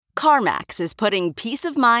CarMax is putting peace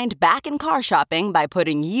of mind back in car shopping by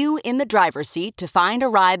putting you in the driver's seat to find a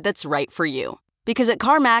ride that's right for you. Because at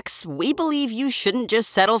CarMax, we believe you shouldn't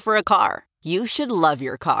just settle for a car. You should love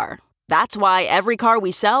your car. That's why every car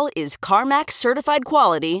we sell is CarMax certified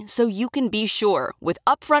quality, so you can be sure with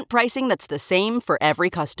upfront pricing that's the same for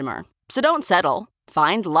every customer. So don't settle.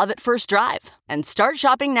 Find love at first drive and start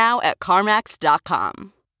shopping now at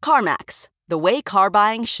CarMax.com. CarMax, the way car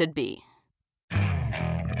buying should be.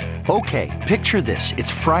 Okay, picture this.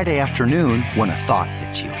 It's Friday afternoon when a thought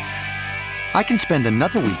hits you. I can spend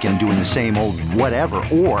another weekend doing the same old whatever,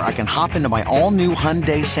 or I can hop into my all-new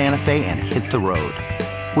Hyundai Santa Fe and hit the road.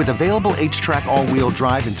 With available H-Track all-wheel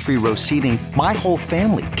drive and 3-row seating, my whole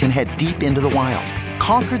family can head deep into the wild.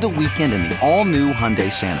 Conquer the weekend in the all-new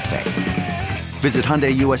Hyundai Santa Fe. Visit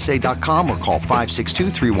HyundaiUSA.com or call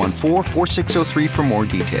 562-314-4603 for more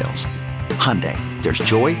details. Hyundai, there's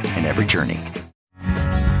joy in every journey.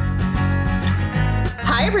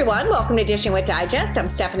 Hi, everyone. Welcome to Dishing with Digest. I'm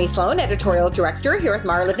Stephanie Sloan, editorial director, here with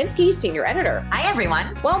Mara Levinsky, senior editor. Hi,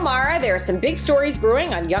 everyone. Well, Mara, there are some big stories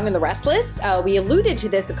brewing on Young and the Restless. We alluded to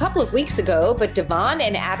this a couple of weeks ago, but Devon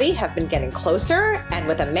and Abby have been getting closer. And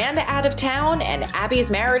with Amanda out of town and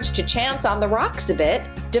Abby's marriage to Chance on the rocks a bit,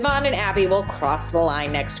 Devon and Abby will cross the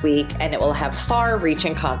line next week, and it will have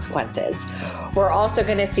far-reaching consequences. We're also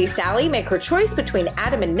going to see Sally make her choice between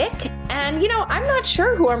Adam and Nick. And, I'm not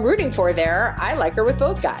sure who I'm rooting for there. I like her with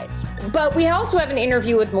both guys. But we also have an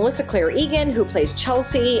interview with Melissa Claire Egan, who plays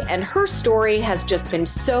Chelsea, and her story has just been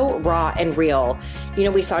so raw and real.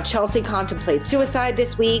 We saw Chelsea contemplate suicide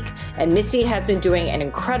this week, and Missy has been doing an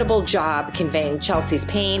incredible job conveying Chelsea's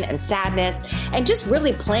pain and sadness and just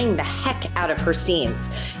really playing the heck out of her scenes.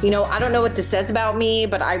 I don't know what this says about me,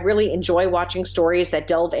 but I really enjoy watching stories that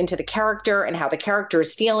delve into the character and how the character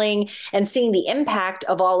is feeling and seeing the impact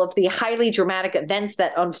of all of the highly dramatic events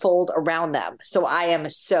that unfold around them. So I am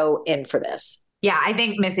so in for this. Yeah, I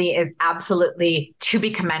think Missy is absolutely to be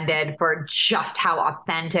commended for just how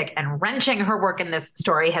authentic and wrenching her work in this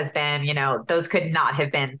story has been. Those could not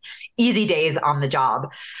have been easy days on the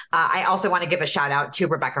job. I also want to give a shout out to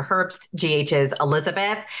Rebecca Herbst, GH's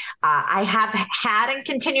Elizabeth. I have had and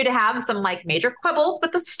continue to have some major quibbles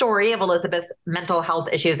with the story of Elizabeth's mental health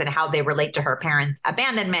issues and how they relate to her parents'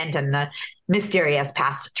 abandonment and the mysterious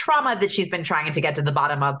past trauma that she's been trying to get to the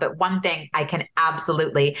bottom of. But one thing I can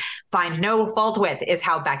absolutely find no fault with is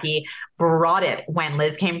how Becky brought it when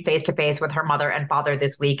Liz came face to face with her mother and father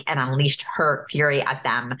this week and unleashed her fury at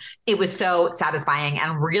them. It was so satisfying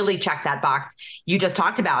and really checked that box you just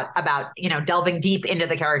talked about delving deep into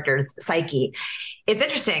the character's psyche. It's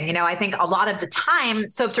interesting. I think a lot of the time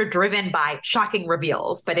soaps are driven by shocking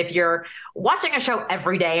reveals. But if you're watching a show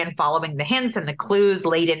every day and following the hints and the clues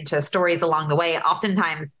laid into stories along the way,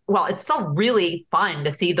 oftentimes, it's still really fun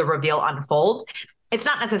to see the reveal unfold. It's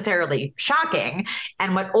not necessarily shocking.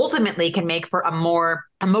 And what ultimately can make for a more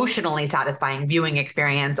emotionally satisfying viewing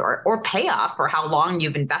experience or payoff for how long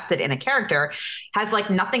you've invested in a character has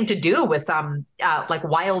nothing to do with some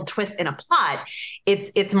wild twist in a plot.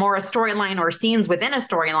 It's more a storyline or scenes within a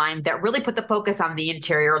storyline that really put the focus on the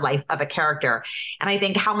interior life of a character. And I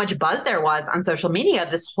think how much buzz there was on social media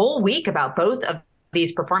this whole week about both of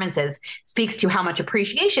these performances speaks to how much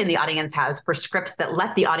appreciation the audience has for scripts that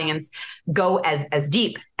let the audience go as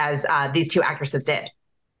deep as these two actresses did.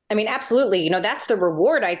 I mean, absolutely. That's the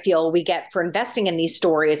reward I feel we get for investing in these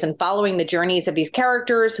stories and following the journeys of these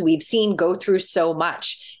characters who we've seen go through so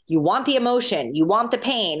much. You want the emotion, you want the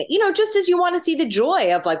pain, just as you want to see the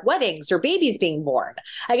joy of weddings or babies being born.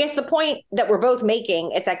 I guess the point that we're both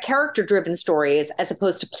making is that character-driven stories, as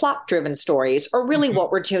opposed to plot-driven stories, are really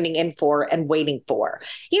what we're tuning in for and waiting for.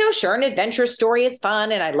 Sure, an adventure story is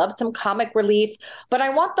fun and I love some comic relief, but I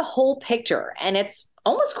want the whole picture. And it's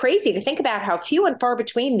almost crazy to think about how few and far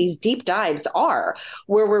between these deep dives are,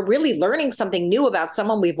 where we're really learning something new about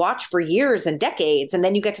someone we've watched for years and decades, and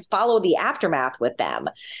then you get to follow the aftermath with them.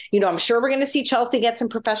 I'm sure we're going to see Chelsea get some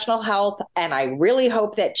professional help, and I really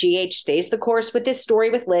hope that GH stays the course with this story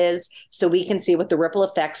with Liz so we can see what the ripple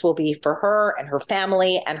effects will be for her and her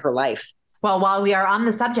family and her life. Well, while we are on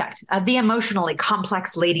the subject of the emotionally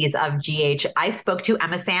complex ladies of GH, I spoke to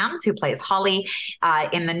Emma Samms, who plays Holly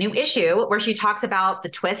in the new issue, where she talks about the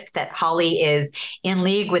twist that Holly is in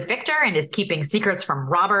league with Victor and is keeping secrets from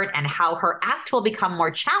Robert, and how her act will become more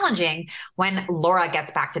challenging when Laura gets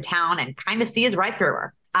back to town and kind of sees right through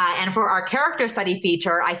her. And for our character study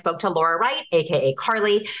feature, I spoke to Laura Wright, aka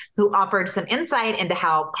Carly, who offered some insight into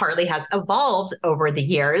how Carly has evolved over the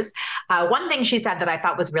years. One thing she said that I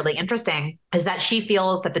thought was really interesting is that she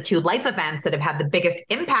feels that the two life events that have had the biggest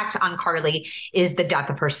impact on Carly is the death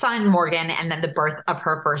of her son, Morgan, and then the birth of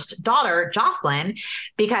her first daughter, Jocelyn,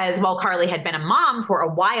 because while Carly had been a mom for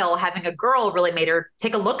a while, having a girl really made her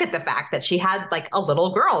take a look at the fact that she had like a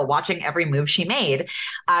little girl watching every move she made.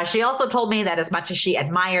 She also told me that as much as she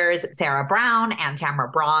admires Sarah Brown and Tamara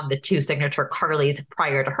Braun, the two signature Carlys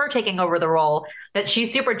prior to her taking over the role, that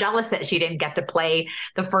she's super jealous that she didn't get to play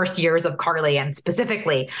the first years of Carly and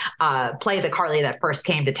specifically play the Carly that first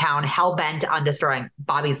came to town, hell-bent on destroying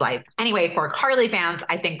Bobby's life. Anyway, for Carly fans,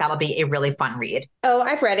 I think that'll be a really fun read. Oh,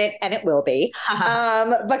 I've read it and it will be.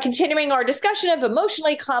 But continuing our discussion of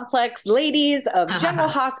emotionally complex ladies of General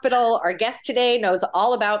Hospital, our guest today knows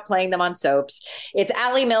all about playing them on soaps. It's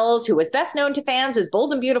Allie Mills, who was best known to fans as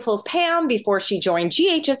Bold and Beautiful's Pam before she joined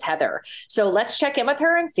GH as Heather. So let's check in with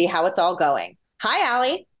her and see how it's all going. Hi,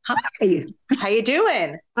 Allie. Hi. How you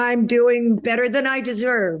doing? I'm doing better than I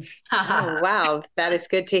deserve. Oh, wow. That is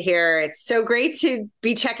good to hear. It's so great to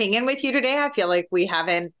be checking in with you today. I feel like we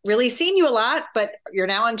haven't really seen you a lot, but you're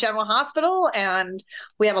now in General Hospital and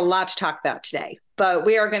we have a lot to talk about today. But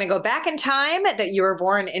we are going to go back in time that you were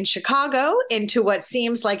born in Chicago into what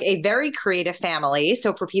seems like a very creative family.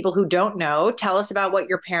 So for people who don't know, tell us about what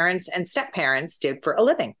your parents and step-parents did for a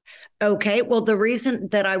living. Okay. Well, the reason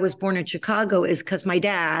that I was born in Chicago is because my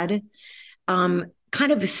dad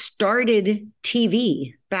kind of started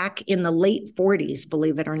TV back in the late 40s,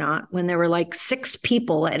 believe it or not, when there were like 6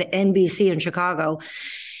 people at NBC in Chicago.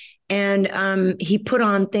 And he put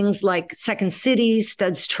on things like Second City,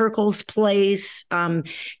 Studs Terkel's Place.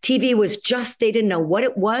 TV was just, they didn't know what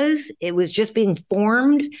it was. It was just being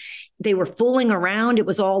formed. They were fooling around. It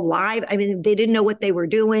was all live. I mean, they didn't know what they were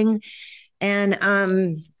doing. And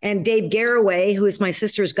Dave Garroway, who is my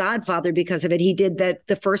sister's godfather because of it, he did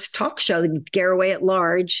the first talk show, Garroway at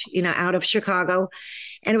Large, out of Chicago.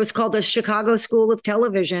 And it was called the Chicago School of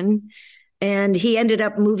Television. And he ended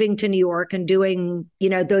up moving to New York and doing,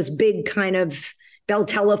 those big kind of Bell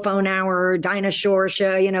Telephone Hour, Dinah Shore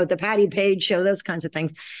show, the Patty Page show, those kinds of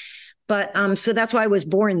things. But so that's why I was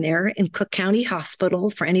born there in Cook County Hospital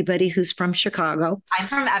for anybody who's from Chicago. I'm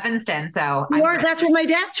from Evanston, so that's where my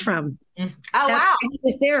dad's from. Oh, wow. He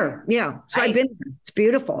was there. Yeah. So I've been there. It's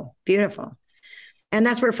beautiful, beautiful. And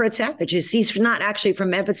that's where Fred Savage is. He's not actually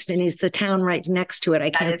from Evanston. He's the town right next to it.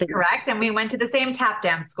 I can't think. That is correct. And we went to the same tap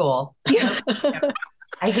dance school.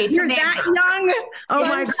 I hate You're to name that them. young? Oh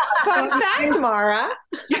my God. Fun fact, Mara.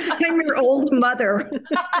 I'm your old mother.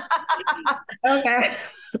 Okay.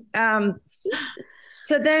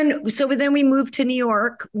 So then we moved to New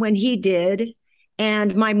York when he did.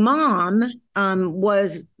 And my mom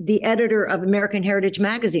was the editor of American Heritage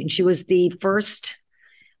Magazine. She was the first,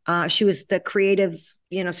 she was the creative,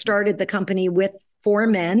 started the company with 4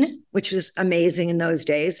 men, which was amazing in those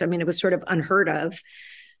days. I mean, it was sort of unheard of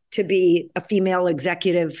to be a female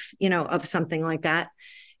executive, of something like that.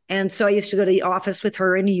 And so I used to go to the office with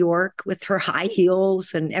her in New York with her high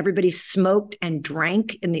heels, and everybody smoked and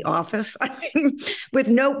drank in the office. I mean, with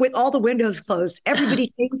all the windows closed,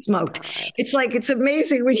 everybody chain smoked. It's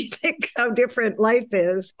amazing when you think how different life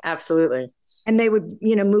is. Absolutely. And they would,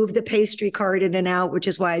 move the pastry cart in and out, which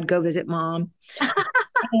is why I'd go visit mom.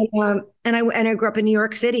 And I grew up in New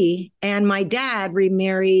York City, and my dad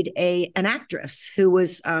remarried an actress who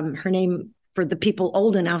was her name, for the people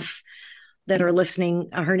old enough that are listening,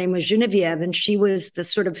 her name was Genevieve, and she was the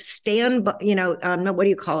sort of what do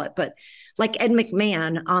you call it? But like Ed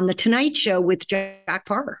McMahon on the Tonight Show with Jack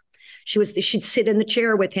Paar. She'd sit in the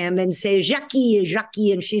chair with him and say, Jackie,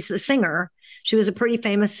 Jackie, and she's a singer. She was a pretty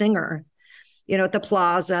famous singer, at the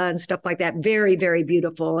Plaza and stuff like that. Very, very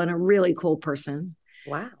beautiful and a really cool person.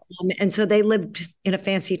 Wow. And so they lived in a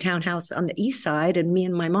fancy townhouse on the east side, and me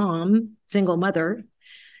and my mom, single mother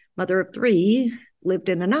of 3, lived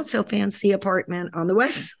in a not so fancy apartment on the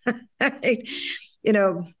west side.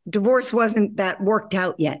 Divorce wasn't that worked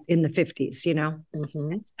out yet in the 50s,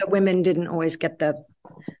 Mm-hmm. So women didn't always get the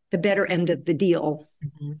better end of the deal.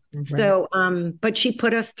 Mm-hmm. So, but she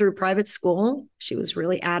put us through private school. She was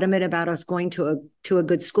really adamant about us going to a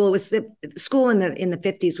good school. It was the school in the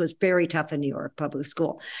 50s was very tough in New York, public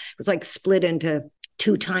school. It was like split into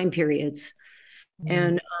 2 time periods.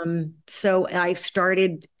 Mm-hmm. And so I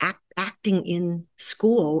started acting in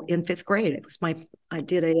school in 5th grade. I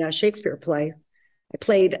did a Shakespeare play. I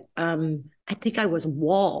played, I think I was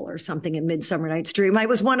Wall or something in Midsummer Night's Dream. I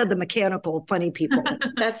was one of the mechanical funny people.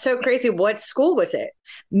 That's so crazy. What school was it?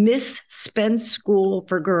 Miss Spence School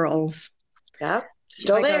for Girls. Yep.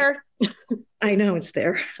 Still there. I know it's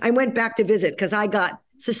there. I went back to visit because I got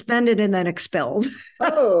suspended and then expelled.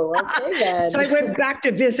 Oh, okay then. So I went back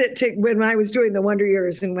to visit when I was doing the Wonder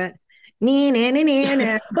Years and went,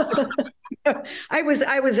 I was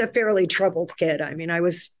a fairly troubled kid. I mean, I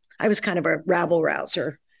was kind of a rabble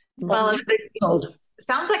rouser. Well,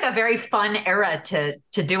 sounds like a very fun era to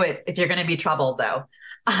do it if you're going to be troubled, though.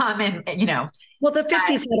 And well, the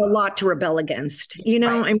 50s had a lot to rebel against, right,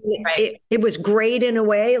 I mean, right. It was great in a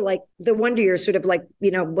way, like the Wonder Years sort of like,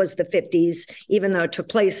 was the 50s, even though it took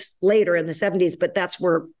place later in the 70s, but that's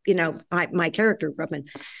where, my character grew up in.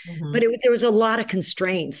 Mm-hmm. But there was a lot of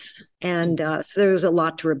constraints. And so there was a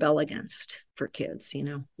lot to rebel against for kids,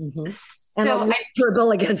 Mm-hmm. And so to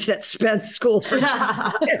rebel against at Spence School. Of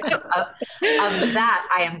that,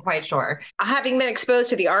 I am quite sure. Having been exposed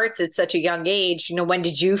to the arts at such a young age, when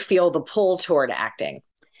did you feel the pull toward acting?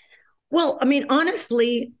 Well, I mean,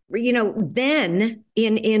 honestly, then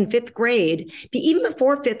in fifth grade, even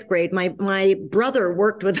before fifth grade, my brother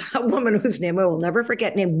worked with a woman whose name I will never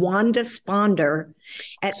forget, named Wanda Sponder.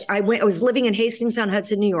 I was living in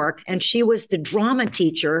Hastings-on-Hudson, New York, and she was the drama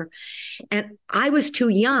teacher. And I was too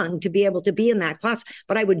young to be able to be in that class,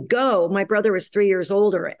 but I would go. My brother was 3 years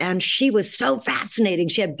older, and she was so fascinating.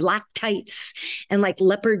 She had black tights and like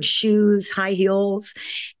leopard shoes, high heels,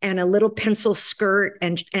 and a little pencil skirt.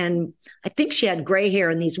 And I think she had gray hair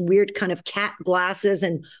and these weird kind of cat glasses.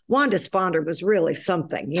 And Wanda Sponder was really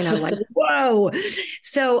something, like, whoa.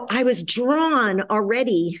 So I was drawn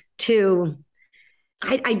already to,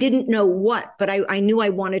 I didn't know what, but I knew I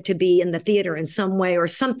wanted to be in the theater in some way or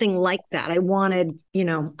something like that. I wanted,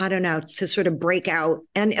 I don't know, to sort of break out.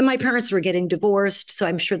 And my parents were getting divorced, so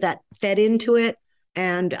I'm sure that fed into it.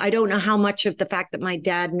 And I don't know how much of the fact that my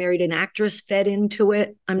dad married an actress fed into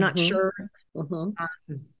it. I'm not sure.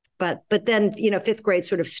 Mm-hmm. But then, fifth grade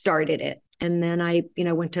sort of started it. And then I,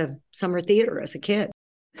 went to summer theater as a kid.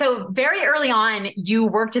 So very early on, you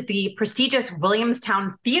worked at the prestigious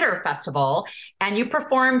Williamstown Theater Festival, and you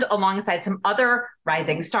performed alongside some other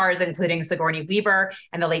rising stars, including Sigourney Weaver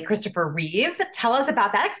and the late Christopher Reeve. Tell us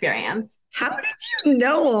about that experience. How did you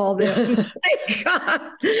know all this?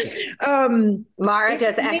 Mara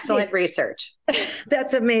does excellent research.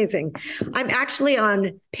 That's amazing. I'm actually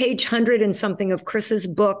on page 100 and something of Chris's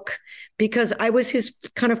book because I was his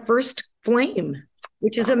kind of first flame,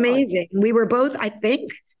 which is amazing. We were both, I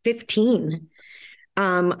think, 15.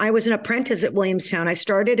 I was an apprentice at Williamstown. I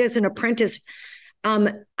started as an apprentice.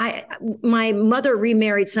 My mother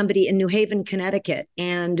remarried somebody in New Haven, Connecticut,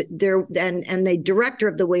 and the director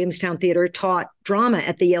of the Williamstown Theater taught drama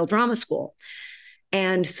at the Yale Drama School.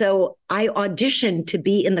 And so I auditioned to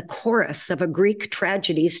be in the chorus of a Greek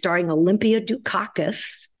tragedy starring Olympia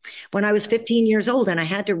Dukakis when I was 15 years old, and I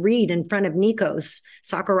had to read in front of Nikos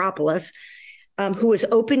Sakaropoulos, who was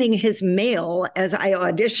opening his mail as I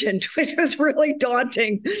auditioned, which was really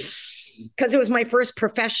daunting because it was my first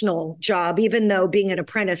professional job, even though being an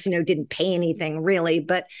apprentice, didn't pay anything really.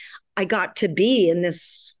 But I got to be in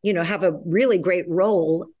this, have a really great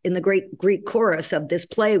role in the great Greek chorus of this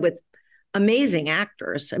play with amazing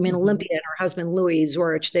actors. I mean, Olympia and her husband, Louis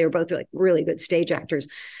Zorich, they were both like really good stage actors.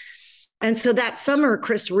 And so that summer,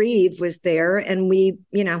 Chris Reeve was there, and we,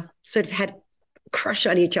 sort of had crush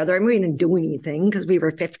on each other. I mean, we didn't do anything because we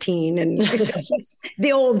were 15 and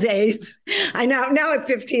the old days. I know now at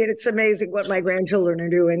 15, it's amazing what my grandchildren are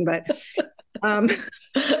doing, but,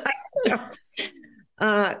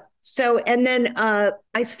 so, and then,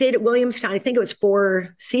 I stayed at Williamstown. I think it was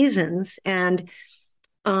 4 seasons. And,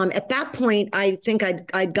 at that point, I think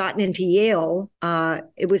I'd gotten into Yale.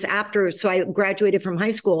 It was after, so I graduated from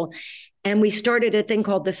high school. And we started a thing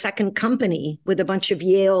called the Second Company with a bunch of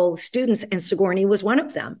Yale students, and Sigourney was one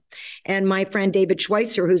of them. And my friend David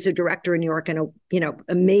Schweitzer, who's a director in New York and a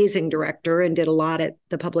amazing director and did a lot at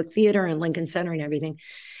the Public Theater and Lincoln Center and everything,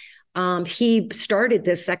 he started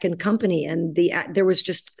this Second Company, and there was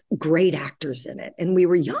just great actors in it, and we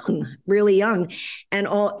were young, really young, and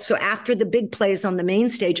so after the big plays on the main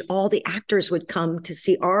stage, all the actors would come to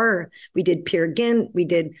see we did Peer Gynt, we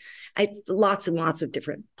did lots and lots of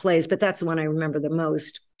different plays, but that's the one I remember the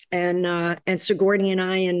most. And Sigourney and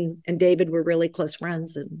I and David were really close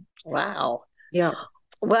friends. And wow, yeah.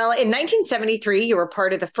 Well, in 1973, you were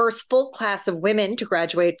part of the first full class of women to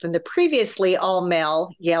graduate from the previously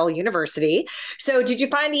all-male Yale University. So did you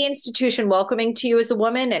find the institution welcoming to you as a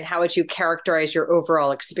woman, and how would you characterize your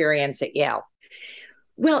overall experience at Yale?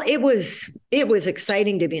 Well, it was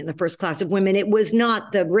exciting to be in the first class of women.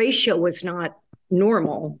 The ratio was not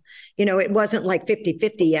normal. It wasn't like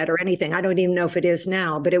 50-50 yet or anything. I don't even know if it is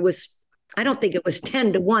now, but it was I don't think it was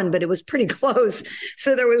 10-1, but it was pretty close.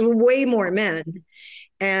 So there was way more men.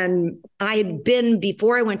 And I had been,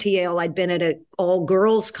 before I went to Yale, I'd been at an all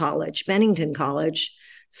girls college, Bennington College.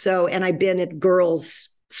 So, and I'd been at girls'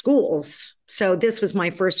 schools. So this was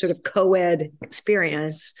my first sort of co-ed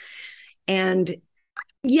experience. And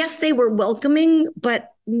yes, they were welcoming, but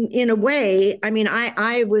in a way, I mean,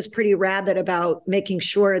 I was pretty rabid about making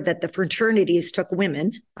sure that the fraternities took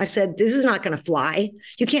women. I said, this is not going to fly.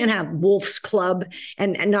 You can't have Wolf's Club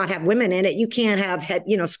and not have women in it. You can't have,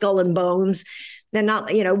 Skull and Bones. Then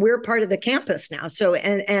not, we're part of the campus now. So,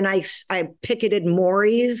 and I picketed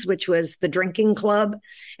Maury's, which was the drinking club,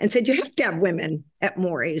 and said, you have to have women at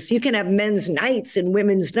Maury's. You can have men's nights and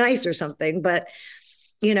women's nights or something, but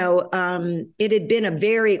it had been a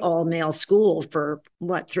very all-male school for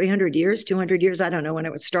 300 years, 200 years. I don't know when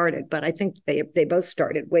it was started, but I think they both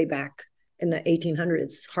started way back in the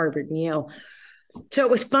 1800s, Harvard and Yale. So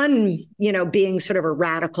it was fun, being sort of a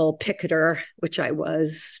radical picketer, which I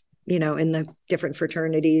was, in the different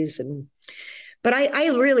fraternities. But I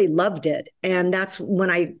really loved it. And that's when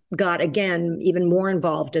I got, again, even more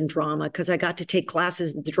involved in drama, because I got to take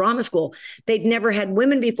classes at the drama school. They'd never had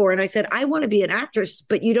women before. And I said, I want to be an actress,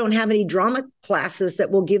 but you don't have any drama classes that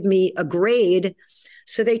will give me a grade.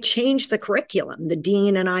 So they changed the curriculum. The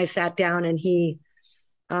dean and I sat down and he,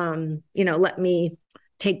 let me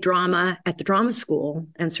take drama at the drama school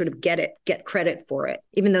and sort of get credit for it,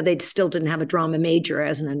 even though they still didn't have a drama major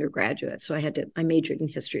as an undergraduate. So I majored in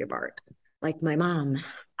history of art, like my mom.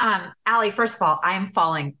 Allie, first of all, I am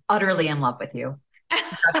falling utterly in love with you.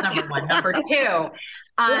 That's number one. Number two.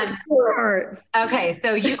 Okay,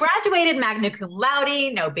 so you graduated magna cum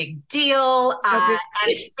laude, no big deal. And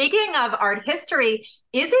speaking of art history,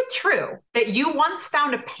 is it true that you once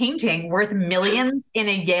found a painting worth millions in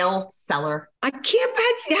a Yale cellar? I can't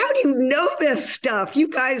imagine. How do you know this stuff? You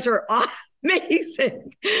guys are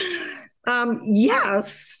amazing.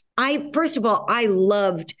 Yes. First of all, I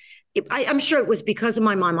loved I'm sure it was because of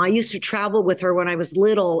my mom. I used to travel with her when I was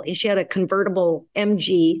little. She had a convertible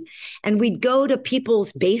MG, and we'd go to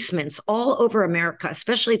people's basements all over America,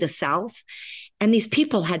 especially the South. And these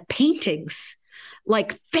people had paintings,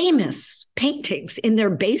 like famous paintings in their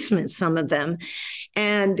basements, some of them.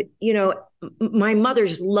 And, my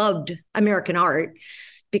mother's loved American art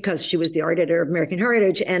because she was the art editor of American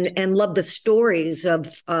Heritage and loved the stories of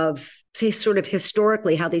say, sort of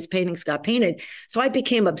historically how these paintings got painted. So I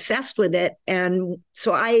became obsessed with it. And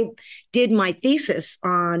so I did my thesis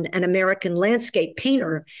on an American landscape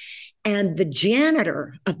painter. And the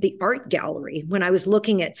janitor of the art gallery, when I was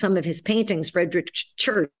looking at some of his paintings, Frederick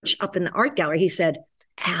Church, up in the art gallery, he said,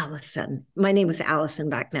 Allison, my name was Allison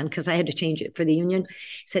back then because I had to change it for the union.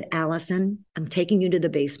 He said, Allison, I'm taking you to the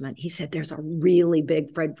basement. He said, there's a really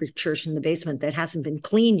big Frederick Church in the basement that hasn't been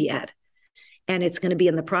cleaned yet. And it's going to be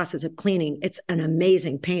in the process of cleaning. It's an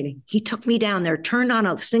amazing painting. He took me down there, turned on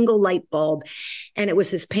a single light bulb, and it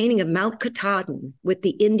was this painting of Mount Katahdin with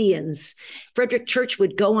the Indians. Frederick Church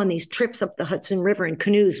would go on these trips up the Hudson River in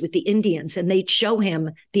canoes with the Indians, and they'd show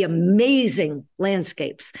him the amazing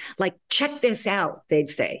landscapes. Like, check this out,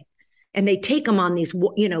 they'd say. And they'd take him on these,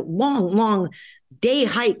 long day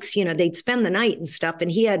hikes. They'd spend the night and stuff.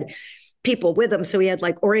 And he had people with him. So he had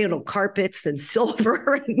like oriental carpets and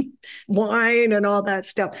silver and wine and all that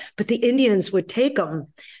stuff. But the Indians would take him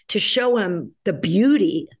to show him the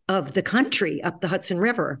beauty of the country up the Hudson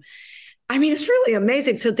River. I mean, it's really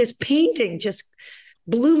amazing. So this painting just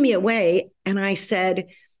blew me away. And I said,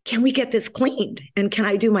 can we get this cleaned? And can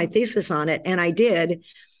I do my thesis on it? And I did.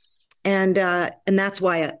 And that's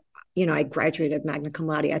why, I graduated magna cum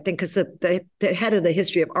laude, I think, because the head of the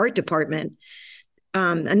history of art department,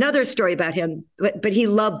 another story about him, but he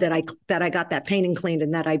loved that I got that painting cleaned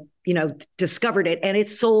and that I, discovered it, and it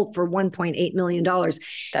sold for $1.8 million. That's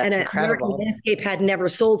and incredible. American Landscape had never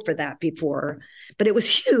sold for that before, but it was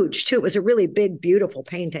huge too. It was a really big, beautiful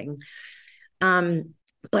painting.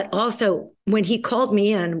 But also when he called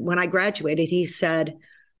me in, when I graduated, he said,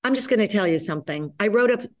 I'm just going to tell you something. I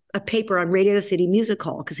wrote a paper on Radio City Music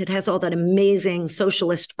Hall because it has all that amazing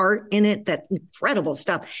socialist art in it, that incredible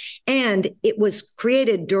stuff. And it was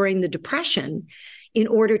created during the Depression in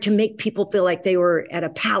order to make people feel like they were at a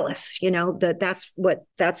palace,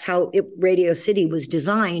 that's how Radio City was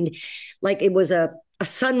designed. Like it was a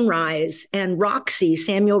sunrise, and Roxy,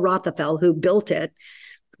 Samuel Rothafel, who built it,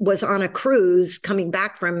 was on a cruise coming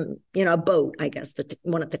back from, a boat, I guess,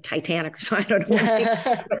 one of the Titanic, so I don't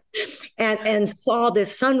know. and saw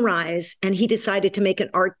this sunrise, and he decided to make an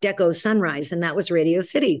Art Deco sunrise, and that was Radio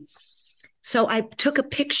City. So I took a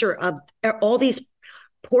picture of all these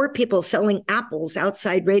poor people selling apples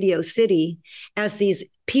outside Radio City as these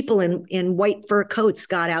people in white fur coats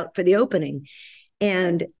got out for the opening.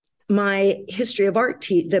 And my history of art,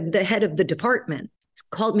 the head of the department,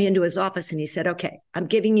 called me into his office and he said, okay, I'm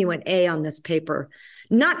giving you an A on this paper,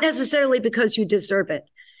 not necessarily because you deserve it.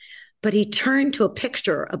 But he turned to a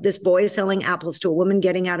picture of this boy selling apples to a woman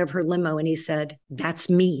getting out of her limo. And he said, that's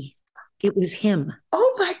me. It was him.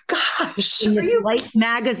 Oh my gosh. In the Life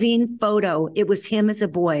magazine photo, it was him as a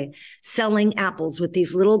boy selling apples with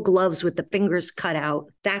these little gloves with the fingers cut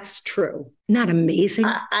out. That's true. Not amazing.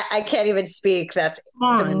 I can't even speak. That's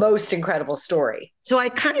the most incredible story. So I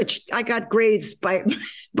got grades by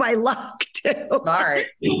luck too. Smart.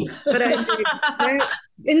 But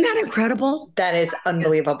isn't that incredible? That is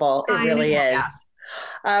unbelievable. It really is.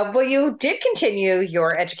 Yeah. Well, you did continue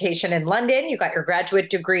your education in London. You got your graduate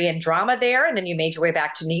degree in drama there, and then you made your way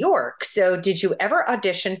back to New York. So did you ever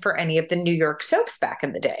audition for any of the New York soaps back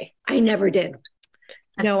in the day? I never did.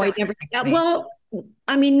 No, I never. Well,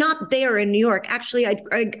 I mean, not there in New York. Actually, I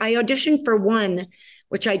auditioned for one,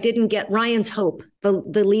 which I didn't get. Ryan's Hope, the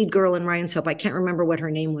lead girl in Ryan's Hope. I can't remember what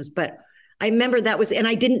her name was, but I remember that was, and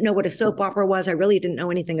I didn't know what a soap opera was. I really didn't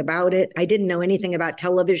know anything about it. I didn't know anything about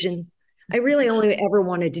television. I really only ever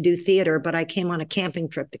wanted to do theater, but I came on a camping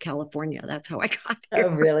trip to California. That's how I got here.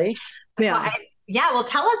 Oh, really? Yeah. Well,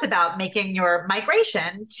 tell us about making your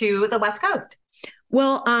migration to the West Coast.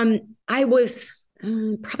 Well, I was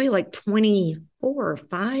probably like 24 or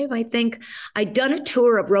 5, I think. I'd done a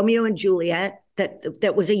tour of Romeo and Juliet.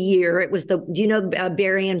 That was a year. It was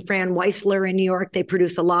Barry and Fran Weissler in New York. They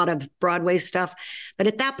produce a lot of Broadway stuff. But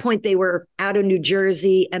at that point, they were out of New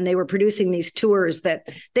Jersey and they were producing these tours that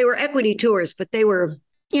they were equity tours, but they were,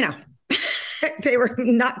 they were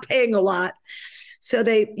not paying a lot. So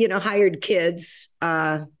they, hired kids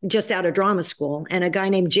just out of drama school, and a guy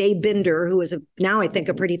named Jay Binder, who is now I think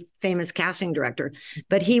a pretty famous casting director,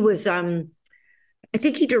 but he was, I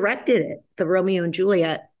think he directed it, the Romeo and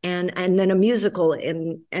Juliet. And then a musical.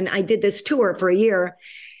 And I did this tour for a year.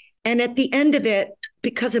 And at the end of it,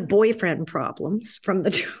 because of boyfriend problems from the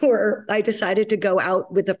tour, I decided to go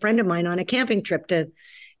out with a friend of mine on a camping trip to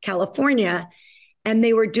California. And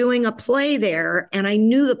they were doing a play there. And I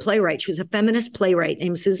knew the playwright. She was a feminist playwright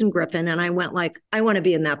named Susan Griffin. And I went like, I want to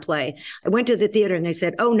be in that play. I went to the theater and they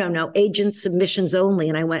said, oh, no, agent submissions only.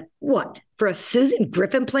 And I went, what? For a Susan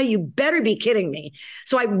Griffin play? You better be kidding me.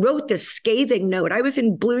 So I wrote this scathing note. I was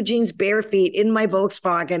in blue jeans, bare feet in my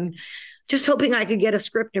Volkswagen, just hoping I could get a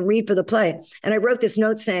script and read for the play. And I wrote this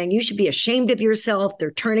note saying, you should be ashamed of yourself.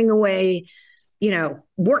 They're turning away,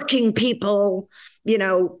 working people,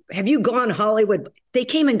 have you gone Hollywood? They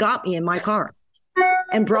came and got me in my car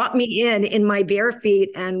and brought me in my bare feet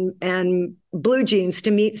and blue jeans to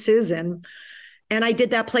meet Susan. And I did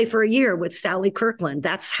that play for a year with Sally Kirkland.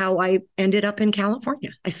 That's how I ended up in California.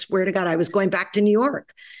 I swear to God, I was going back to New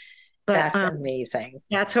York. But that's amazing.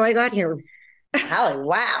 That's how I got here. Holly,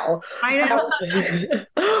 wow. I know.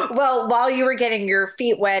 Well, while you were getting your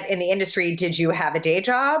feet wet in the industry, did you have a day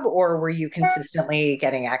job or were you consistently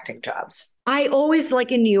getting acting jobs? I always,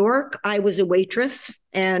 like in New York, I was a waitress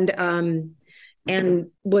and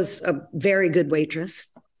was a very good waitress.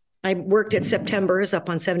 I worked at September's up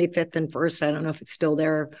on 75th and 1st. I don't know if it's still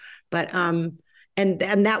there, but and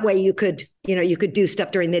that way you could do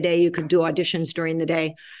stuff during the day. You could do auditions during the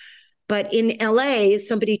day. But in LA,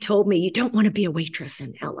 somebody told me, you don't want to be a waitress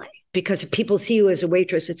in LA because if people see you as a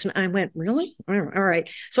waitress, I went, really? All right.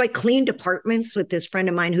 So I cleaned apartments with this friend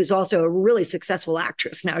of mine who's also a really successful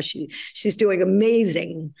actress. Now she's doing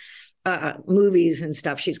amazing movies and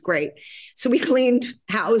stuff. She's great. So we cleaned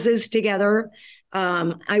houses together.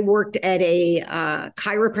 I worked at a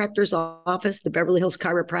chiropractor's office, the Beverly Hills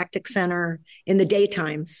Chiropractic Center, in the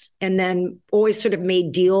daytimes, and then always sort of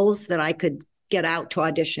made deals that I could get out to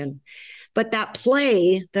audition. But that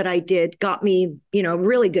play that I did got me, a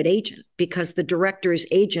really good agent because the director's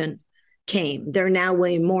agent came. They're now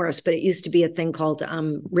William Morris, but it used to be a thing called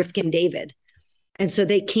Rifkin David. And so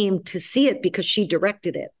they came to see it because she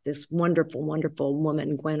directed it, this wonderful, wonderful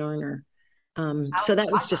woman, Gwen Arner. So that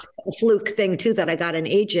was just a fluke thing too, that I got an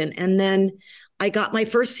agent. And then I got my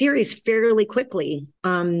first series fairly quickly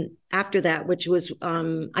after that, which was,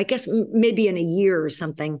 I guess, maybe in a year or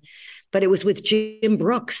something. But it was with Jim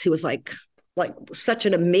Brooks, who was like such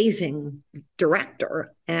an amazing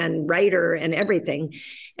director and writer and everything.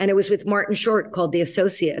 And it was with Martin Short called The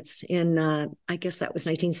Associates in, I guess that was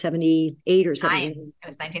 1978 or something. It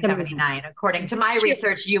was 1979. According to my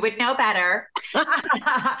research, you would know better.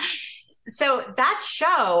 So that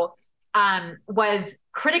show was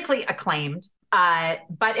critically acclaimed,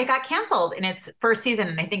 but it got canceled in its first season.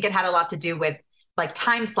 And I think it had a lot to do with like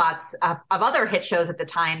time slots of other hit shows at the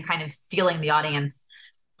time, kind of stealing the audience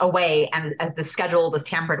away, and as the schedule was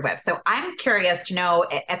tampered with. So I'm curious to know,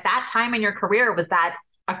 at that time in your career, was that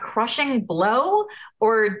a crushing blow,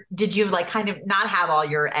 or did you like kind of not have all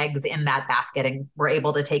your eggs in that basket and were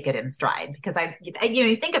able to take it in stride? Because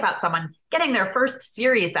you think about someone getting their first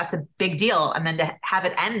series, that's a big deal. And then to have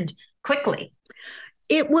it end quickly.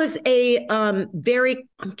 It was a I'm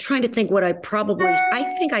trying to think what I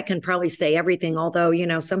think I can probably say everything, although,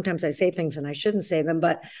 sometimes I say things and I shouldn't say them,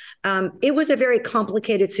 but it was a very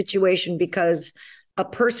complicated situation because a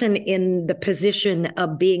person in the position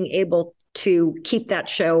of being able to keep that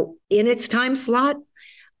show in its time slot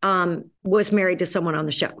was married to someone on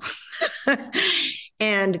the show.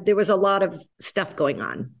 And there was a lot of stuff going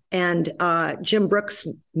on. And Jim Brooks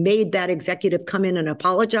made that executive come in and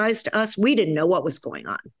apologize to us. We didn't know what was going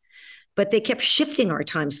on, but they kept shifting our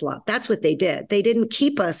time slot. That's what they did. They didn't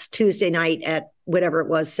keep us Tuesday night at whatever it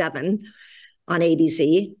was, 7 on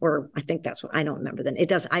ABC, or I think that's what, I don't remember then.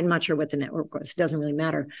 I'm not sure what the network was. It doesn't really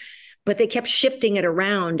matter. But they kept shifting it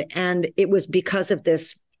around. And it was because of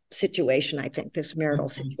this situation, I think, this marital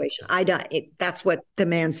situation. That's what the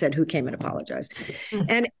man said who came and apologized.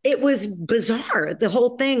 And it was bizarre, the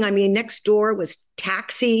whole thing. I mean, next door was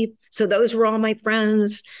Taxi. So those were all my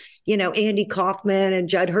friends, Andy Kaufman and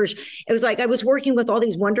Judd Hirsch. It was like I was working with all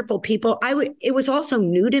these wonderful people. It was also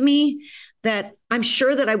new to me that I'm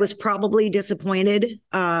sure that I was probably disappointed.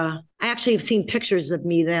 I actually have seen pictures of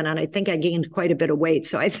me then, and I think I gained quite a bit of weight.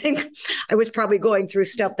 So I think I was probably going through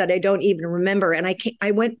stuff that I don't even remember. And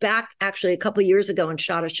I went back actually a couple of years ago and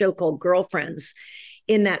shot a show called Girlfriends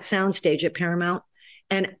in that soundstage at Paramount,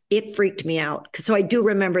 and it freaked me out. So I do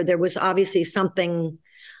remember there was obviously something.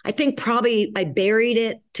 I think probably I buried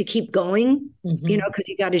it to keep going, because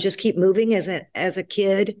you got to just keep moving as a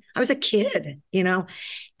kid. I was a kid,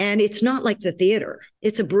 and it's not like the theater.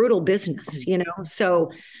 It's a brutal business, So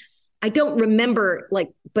I don't remember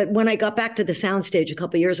but when I got back to the soundstage a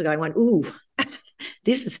couple of years ago, I went, ooh,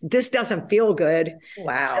 this doesn't feel good.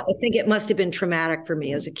 Wow. So I think it must have been traumatic for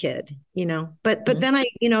me as a kid, but then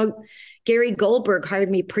Gary Goldberg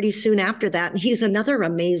hired me pretty soon after that. And he's another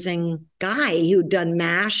amazing guy who'd done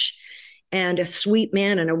MASH and a sweet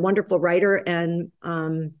man and a wonderful writer. And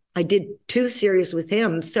I did 2 series with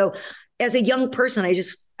him. So as a young person,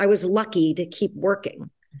 I was lucky to keep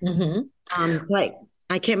working. Like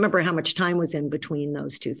I can't remember how much time was in between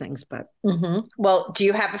those 2 things, but. Well, do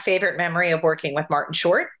you have a favorite memory of working with Martin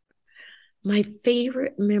Short? My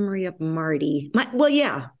favorite memory of Marty.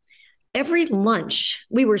 Yeah. Every lunch,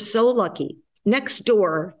 we were so lucky. Next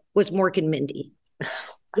door was Mork and Mindy.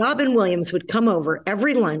 Robin Williams would come over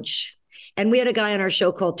every lunch. And we had a guy on our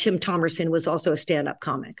show called Tim Thomerson, who was also a stand-up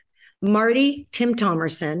comic. Marty, Tim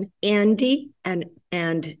Thomerson, Andy, and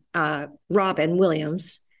Robin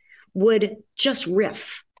Williams would just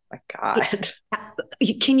riff. Oh my God.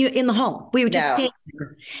 Can you in the hall? We would just stand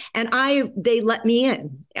there. And they let me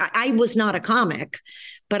in. I was not a comic.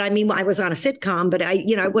 But I mean, I was on a sitcom, but I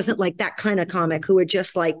wasn't like that kind of comic who would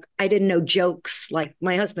just I didn't know jokes like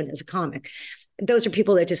my husband is a comic. Those are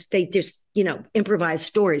people that they just improvise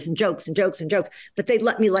stories and jokes and jokes and jokes, but they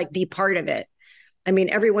let me be part of it. I mean,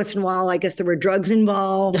 every once in a while, I guess there were drugs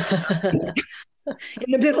involved in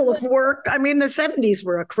the middle of work. I mean, the 70s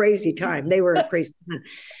were a crazy time. They were a crazy time,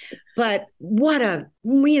 but and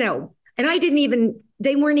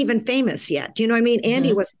they weren't even famous yet. Do you know what I mean?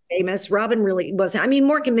 Andy wasn't famous. Robin really wasn't. I mean,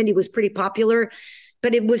 Mork and Mindy was pretty popular,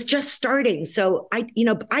 but it was just starting. So I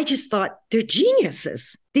just thought they're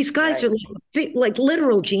geniuses. These guys are like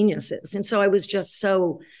literal geniuses. And so I was just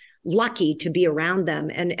so lucky to be around them.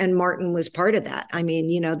 And Martin was part of that. I mean,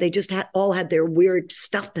 they just all had their weird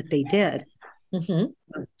stuff that they did. That's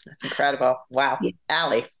incredible. Wow. Yeah.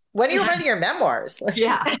 Allie, when are you writing your memoirs?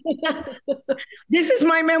 Yeah. This is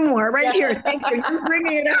my memoir right here. Thank you. You're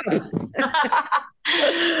bringing it up.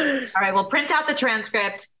 All right. Well, print out the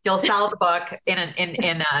transcript. You'll sell the book in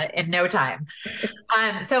no time.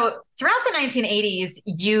 So throughout the 1980s,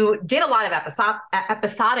 you did a lot of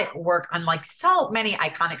episodic work on so many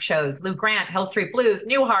iconic shows: Lou Grant, Hill Street Blues,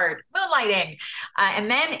 Newhart, Moonlighting.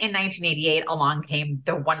 And then in 1988, along came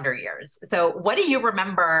the Wonder Years. So what do you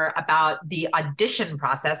remember about the audition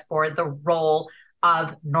process for the role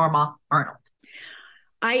of Norma Arnold?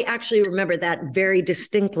 I actually remember that very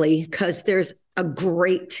distinctly because there's a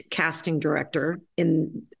great casting director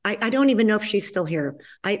I don't even know if she's still here.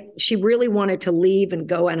 She really wanted to leave and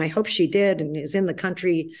go, and I hope she did, and is in the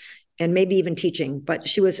country and maybe even teaching, but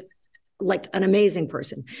she was an amazing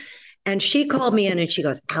person. And she called me in and she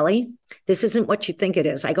goes, Allie, this isn't what you think it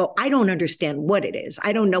is. I go, I don't understand what it is.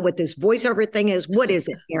 I don't know what this voiceover thing is. What is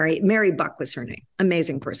it, Mary? Mary Buck was her name.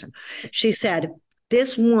 Amazing person. She said,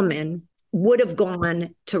 this woman would have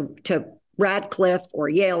gone to Radcliffe or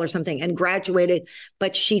Yale or something and graduated,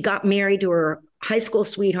 but she got married to her high school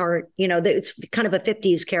sweetheart. You know, it's kind of a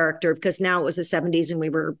 50s character because now it was the 70s and we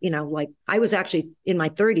were, you know, like I was actually in my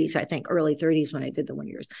 30s, I think, early 30s when I did the 1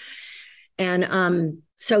 years. And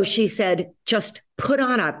so she said, just put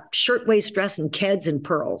on a shirtwaist dress and Keds and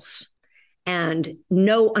pearls and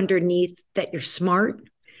know underneath that you're smart,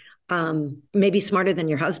 maybe smarter than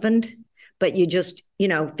your husband, but you just, you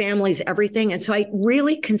know, family's everything. And so I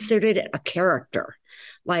really considered it a character.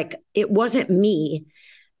 Like it wasn't me.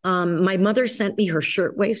 My mother sent me her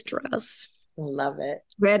shirtwaist dress. Love it.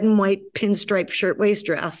 Red and white pinstripe shirtwaist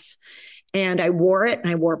dress. And I wore it and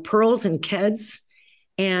I wore pearls and Keds.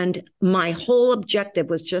 And my whole objective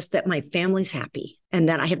was just that my family's happy and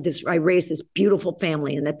that I raised this beautiful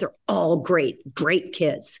family and that they're all great, great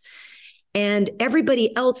kids. And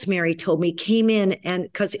everybody else, Mary told me, came in and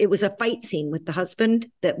because it was a fight scene with the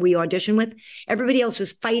husband that we auditioned with, everybody else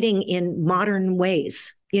was fighting in modern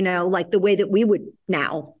ways, you know, like the way that we would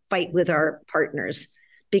now fight with our partners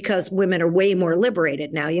because women are way more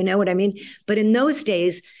liberated now, you know what I mean? But in those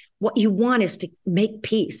days, what you want is to make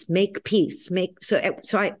peace. So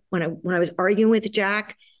when I was arguing with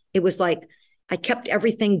Jack, it was like I kept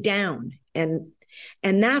everything down, and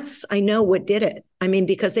that's I know what did it. I mean,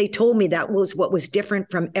 because they told me that was what was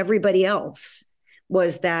different from everybody else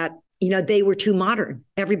was that you know they were too modern.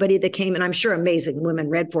 Everybody that came, and I'm sure amazing women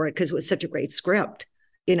read for it because it was such a great script.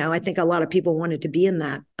 You know, I think a lot of people wanted to be in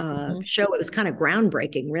that show. It was kind of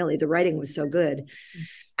groundbreaking, really. The writing was so good.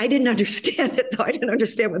 I didn't understand it, though. I didn't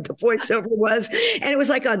understand what the voiceover was. And it was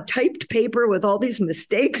like on typed paper with all these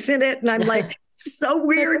mistakes in it. And I'm like, so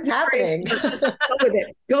weird. What's happening? Just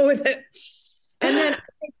go with it. And then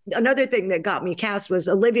another thing that got me cast was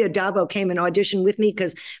Olivia Davo came and auditioned with me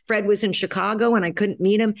because Fred was in Chicago and I couldn't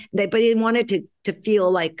meet him. But they wanted to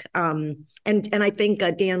feel like, and I think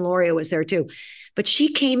Dan Lauria was there too. But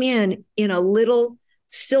she came in a little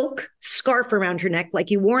silk scarf around her neck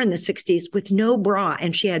like you wore in the 60s with no bra,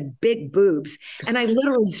 and she had big boobs. And I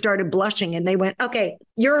literally started blushing and they went, okay,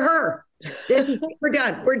 you're her.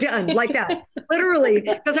 We're done like that. Literally,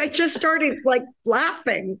 because I just started like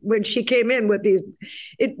laughing when she came in with these.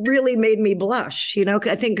 It really made me blush, you know,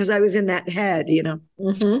 I think because I was in that head, you know.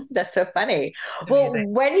 Mm-hmm. That's so funny. Well,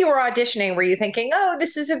 when you were auditioning, were you thinking, oh,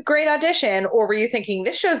 this is a great audition? Or were you thinking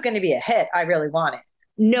this show's going to be a hit? I really want it.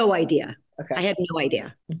 No idea. Okay. I had no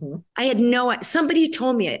idea. Mm-hmm. Somebody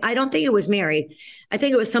told me, I don't think it was Mary. I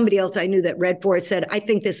think it was somebody else I knew that read for it, said, I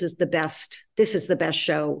think this is the best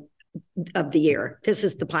show of the year. This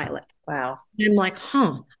is the pilot. Wow. And I'm like,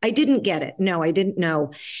 I didn't get it. No, I didn't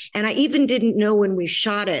know. And I even didn't know when we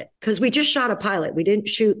shot it because we just shot a pilot. We didn't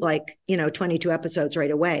shoot 22 episodes right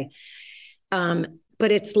away. But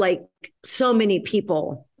it's like so many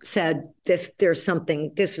people said this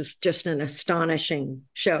is just an astonishing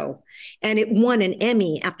show. And it won an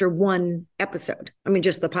Emmy after one episode. I mean,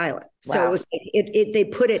 just the pilot. Wow. So it was, they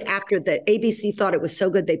put it after the ABC thought it was so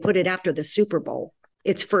good. They put it after the Super Bowl,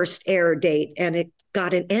 its first air date, and it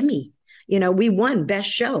got an Emmy. You know, we won best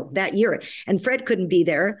show that year, and Fred couldn't be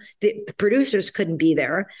there. The producers couldn't be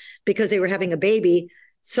there because they were having a baby.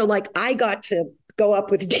 So like I got to go up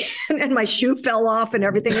with Dan and my shoe fell off and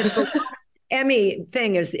everything. And so Emmy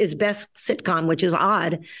thing is best sitcom, which is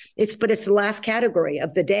odd. It's the last category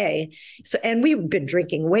of the day. So, and we've been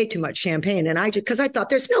drinking way too much champagne. And because I thought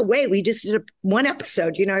there's no way we just did one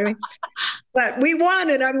episode, you know what I mean? But we won.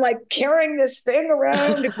 And I'm like carrying this thing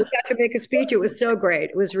around. If we got to make a speech, it was so great.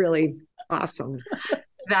 It was really awesome.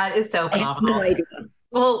 That is so phenomenal. No idea.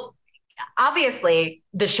 Well, obviously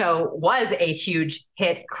the show was a huge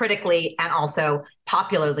hit critically and also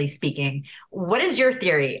popularly speaking. What is your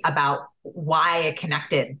theory about why it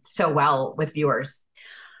connected so well with viewers?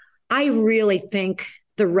 I really think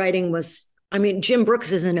the writing was, Jim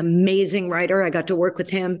Brooks is an amazing writer. I got to work with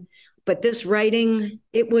him. But this writing,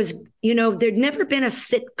 it was, there'd never been a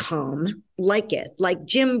sitcom like it. Like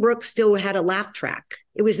Jim Brooks still had a laugh track.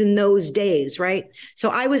 It was in those days, right? So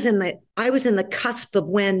I was in the cusp of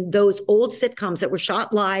when those old sitcoms that were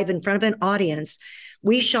shot live in front of an audience,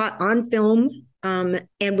 we shot on film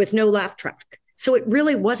and with no laugh track. So it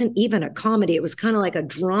really wasn't even a comedy. It was kind of like a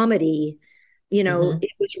dramedy,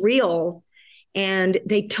 It was real. And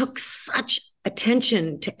they took such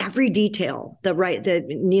attention to every detail. The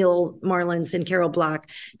Neil Marlins and Carol Black,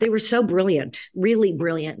 they were so brilliant, really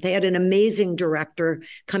brilliant. They had an amazing director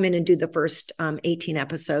come in and do the first 18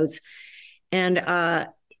 episodes. And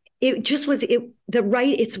it just was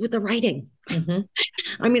it's with the writing. Mm-hmm.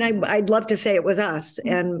 I mean, I'd love to say it was us,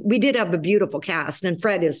 and we did have a beautiful cast, and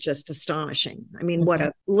Fred is just astonishing. I mean, what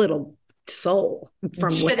a little soul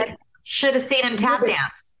from should have seen him tap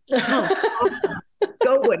dance.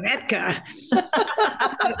 Go Winnetka.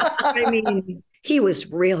 I mean, he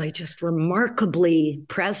was really just remarkably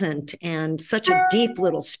present and such a deep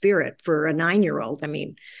little spirit for a 9-year-old. I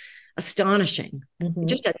mean, astonishing,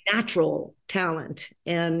 just a natural talent.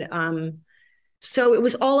 And so it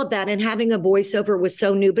was all of that. And having a voiceover was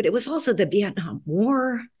so new, but it was also the Vietnam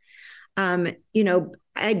War. You know,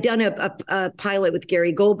 I'd done a pilot with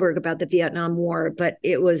Gary Goldberg about the Vietnam War, but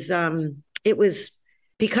it was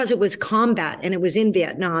because it was combat and it was in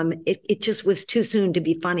Vietnam, it just was too soon to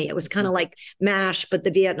be funny. It was kind of like MASH, but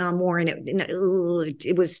the Vietnam War, and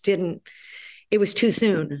it was too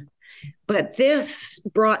soon. But this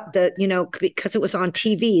brought because it was on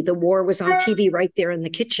TV, the war was on TV right there in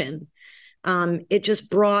the kitchen. It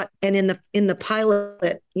just brought, and in the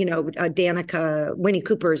pilot, Danica, Winnie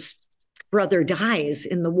Cooper's brother dies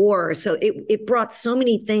in the war. So it brought so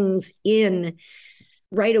many things in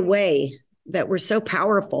right away that were so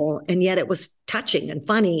powerful, and yet it was touching and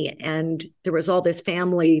funny. And there was all this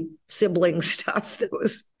family sibling stuff that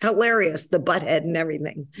was hilarious, the butthead and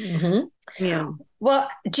everything. Mm-hmm. Yeah. Well,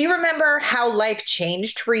 do you remember how life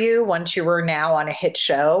changed for you once you were now on a hit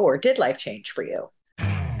show, or did life change for you?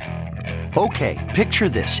 Okay, picture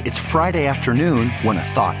this. It's Friday afternoon when a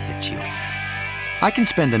thought hits you. I can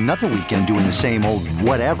spend another weekend doing the same old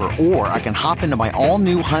whatever, or I can hop into my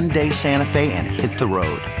all-new Hyundai Santa Fe and hit the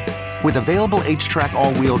road. With available H-Track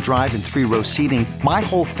all-wheel drive and 3-row seating, my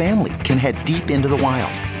whole family can head deep into the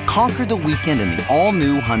wild. Conquer the weekend in the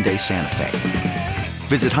all-new Hyundai Santa Fe.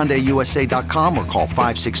 Visit HyundaiUSA.com or call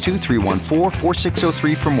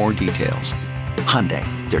 562-314-4603 for more details. Hyundai,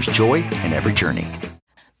 there's joy in every journey.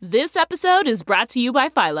 This episode is brought to you by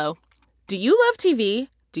Philo. Do you love TV?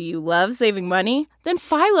 Do you love saving money? Then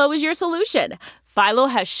Philo is your solution. Philo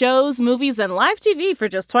has shows, movies, and live TV for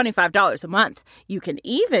just $25 a month. You can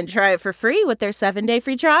even try it for free with their 7-day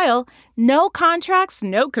free trial. No contracts,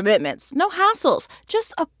 no commitments, no hassles.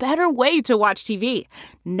 Just a better way to watch TV.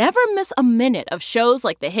 Never miss a minute of shows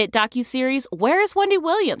like the hit docuseries Where is Wendy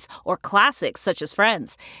Williams? Or classics such as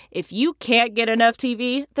Friends. If you can't get enough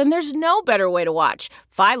TV, then there's no better way to watch.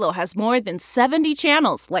 Philo has more than 70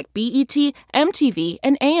 channels like BET, MTV,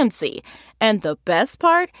 and AMC. And the best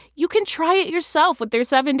part? You can try it yourself with their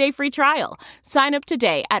 7-day free trial. Sign up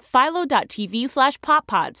today at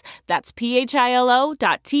philo.tv/poppods. That's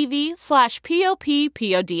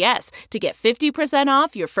philo.tv/POPPODS to get 50%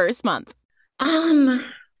 off your first month.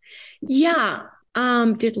 Yeah.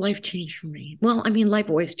 Did life change for me? Well, I mean, life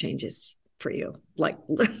always changes for you. Like,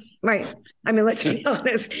 right. I mean, let's be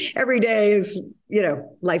honest. Every day is,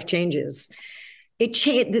 life changes. It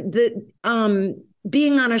changed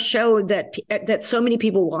being on a show that so many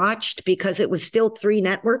people watched, because it was still 3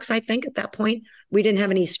 networks, I think, at that point. We didn't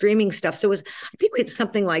have any streaming stuff. So I think we had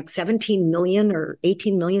something like 17 million or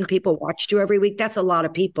 18 million people watched you every week. That's a lot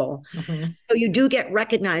of people. Mm-hmm. So you do get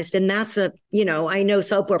recognized. And that's I know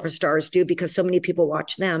soap opera stars do, because so many people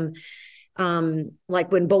watch them.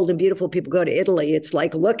 Like when Bold and Beautiful people go to Italy, it's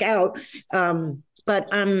like, look out. So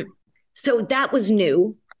that was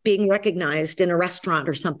new. Being recognized in a restaurant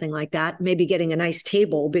or something like that, maybe getting a nice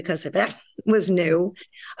table because of that was new.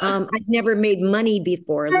 I'd never made money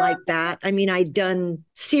before like that. I mean, I'd done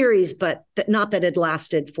series, but not that it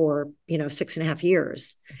lasted for, 6.5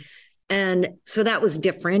 years. And so that was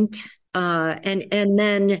different. And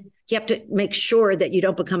then you have to make sure that you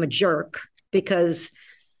don't become a jerk, because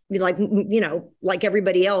like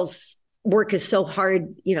everybody else, work is so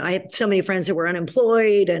hard. I have so many friends that were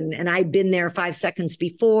unemployed, and I'd been there 5 seconds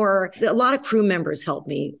before. A lot of crew members helped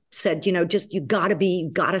me, said, you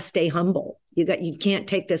gotta stay humble. You can't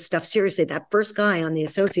take this stuff seriously. That first guy on the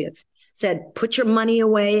Associates said, put your money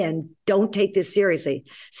away and don't take this seriously.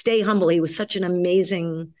 Stay humble. He was such an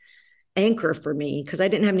amazing anchor for me, because I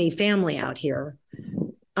didn't have any family out here.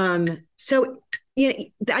 So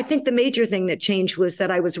I think the major thing that changed was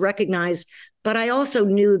that I was recognized, but I also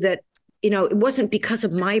knew that it wasn't because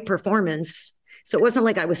of my performance. So it wasn't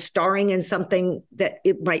like I was starring in something that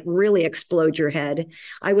it might really explode your head.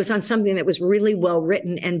 I was on something that was really well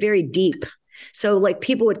written and very deep. So like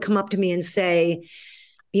people would come up to me and say,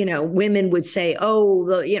 women would say,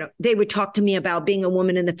 they would talk to me about being a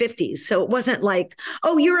woman in the 50s. So it wasn't like,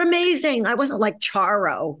 oh, you're amazing. I wasn't like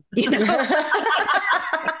Charo,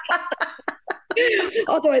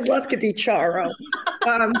 Although I'd love to be Charo.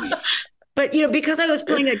 But, because I was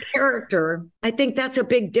playing a character, I think that's a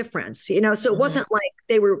big difference, so it wasn't like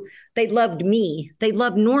they loved me. They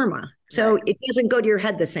loved Norma. So it doesn't go to your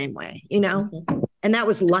head the same way, and that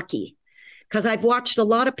was lucky because I've watched a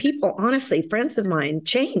lot of people, honestly, friends of mine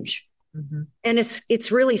change. And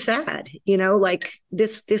it's really sad, like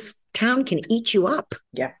this town can eat you up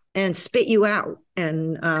and spit you out.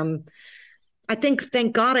 And I think,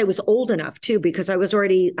 thank God I was old enough too, because I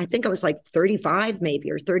think I was like 35 maybe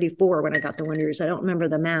or 34 when I got the Wonder Years. I don't remember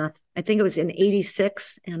the math. I think it was in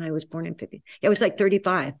 86 and I was born in 50. It was like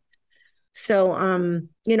 35. So,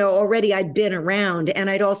 already I'd been around, and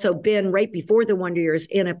I'd also been right before the Wonder Years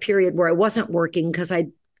in a period where I wasn't working because I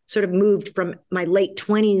sort of moved from my late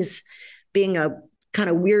 20s being a kind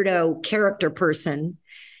of weirdo character person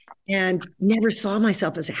and never saw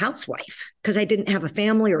myself as a housewife because I didn't have a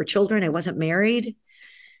family or children. I wasn't married.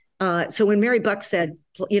 So when Mary Buck said,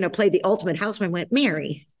 play the ultimate housewife, I went,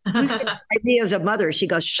 Mary, who's going to write me as a mother? She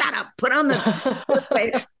goes, shut up, put on the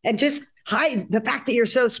face and just hide the fact that you're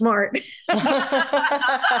so smart.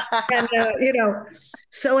 And,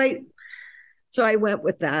 so I went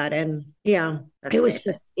with that. And it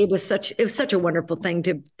was such a wonderful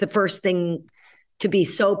thing the first thing to be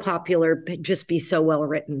so popular, just be so well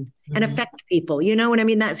written and affect people. You know what I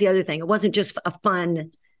mean? That's the other thing. It wasn't just a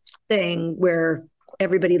fun thing where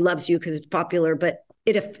everybody loves you because it's popular, but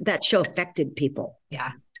that show affected people.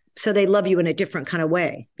 Yeah. So they love you in a different kind of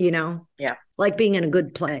way, Yeah. like being in a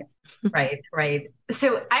good play. Right.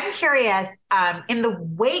 So I'm curious, in the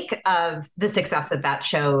wake of the success of that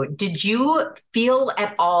show, did you feel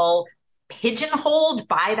at all pigeonholed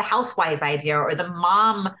by the housewife idea or the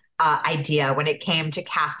mom idea when it came to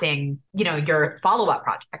casting, your follow-up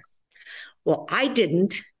projects? Well, I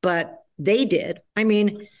didn't, but they did. I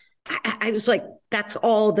mean, I was like, that's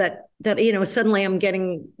all that, suddenly I'm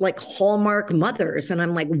getting like Hallmark mothers. And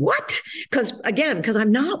I'm like, what? Because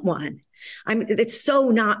I'm not one. It's so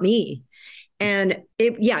not me. And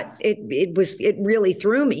it really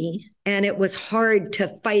threw me. And it was hard to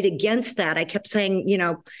fight against that. I kept saying,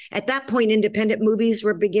 at that point, independent movies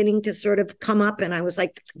were beginning to sort of come up. And I was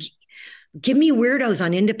like, give me weirdos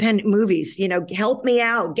on independent movies, help me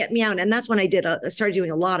out, get me out. And that's when I started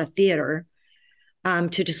doing a lot of theater to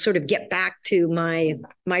just sort of get back to my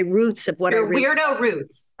roots of what weirdo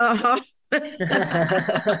roots. I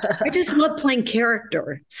just love playing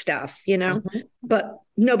character stuff, but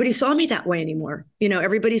nobody saw me that way anymore.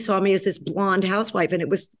 Everybody saw me as this blonde housewife, and it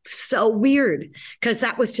was so weird because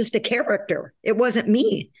that was just a character. It wasn't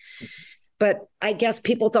me. But I guess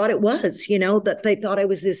people thought it was, that they thought I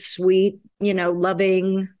was this sweet,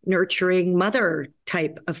 loving, nurturing mother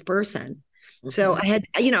type of person. So I had,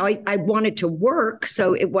 I wanted to work.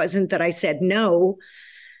 So it wasn't that I said no,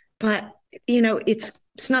 but,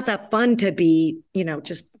 it's not that fun to be,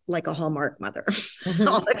 just like a Hallmark mother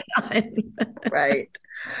all the time. Right.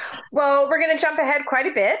 Well, we're going to jump ahead quite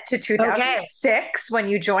a bit to 2006 when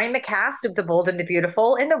you joined the cast of The Bold and the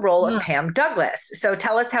Beautiful in the role of Pam Douglas. So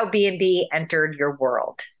tell us how B&B entered your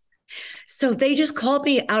world. So they just called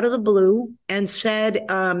me out of the blue and said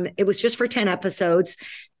it was just for 10 episodes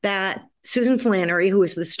that Susan Flannery, who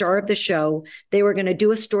was the star of the show, they were going to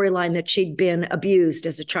do a storyline that she'd been abused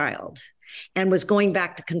as a child and was going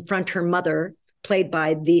back to confront her mother, played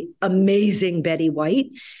by the amazing Betty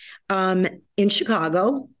White, in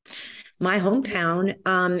Chicago, my hometown.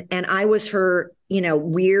 And I was her,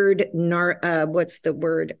 weird, what's the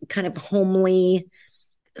word, kind of homely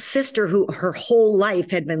sister who her whole life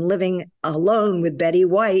had been living alone with Betty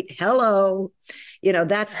White. Hello.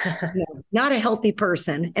 That's not a healthy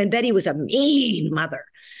person. And Betty was a mean mother.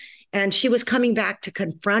 And she was coming back to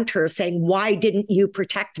confront her saying, why didn't you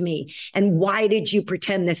protect me? And why did you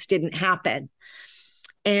pretend this didn't happen?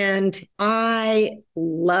 And I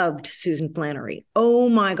loved Susan Flannery. Oh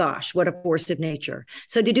my gosh, what a force of nature.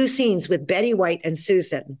 So to do scenes with Betty White and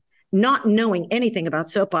Susan, not knowing anything about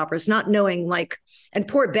soap operas, not knowing and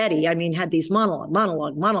poor Betty, had these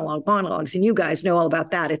monologues. And you guys know all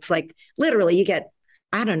about that. It's like literally you get,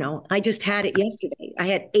 I don't know. I just had it yesterday. I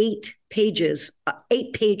had 8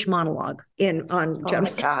 8-page monologue on. Oh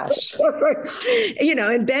my gosh.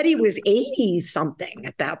 And Betty was 80 something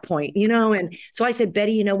at that point, and so I said,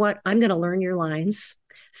 Betty, you know what? I'm going to learn your lines.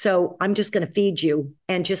 So I'm just going to feed you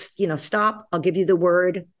and just, stop. I'll give you the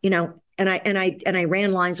word, and I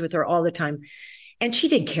ran lines with her all the time, and she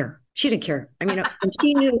didn't care. And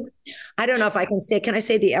she knew, I don't know if can I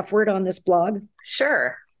say the F word on this blog?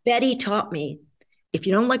 Sure. Betty taught me, if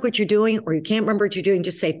you don't like what you're doing or you can't remember what you're doing,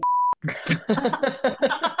 just say, you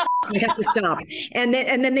have to stop. And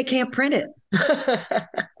then they can't print it.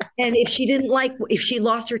 And if she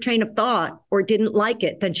lost her train of thought or didn't like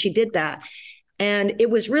it, then she did that. And it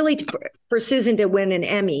was really for Susan to win an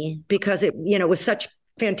Emmy because it, was such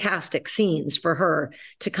fantastic scenes for her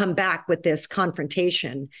to come back with this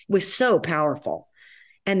confrontation. It was so powerful.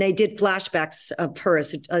 And they did flashbacks of her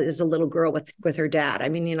as a little girl with her dad. I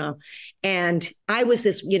mean, and I was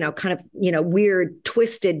this, kind of, weird,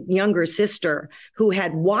 twisted younger sister who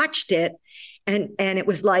had watched it. And it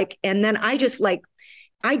was like, and then I just like,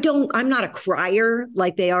 I'm not a crier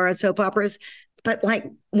like they are on soap operas, but like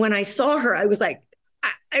when I saw her, I was like,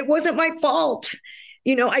 it wasn't my fault.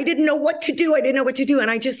 I didn't know what to do. And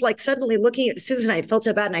I just like suddenly looking at Susan, I felt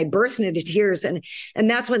so bad and I burst into tears. And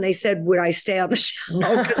that's when they said, would I stay on the show?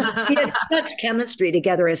 We had such chemistry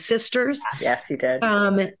together as sisters. Yes, you did.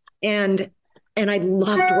 And I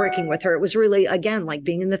loved working with her. It was really, again, like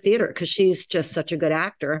being in the theater because she's just such a good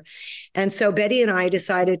actor. And so Betty and I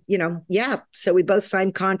decided, so we both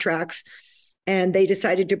signed contracts. And they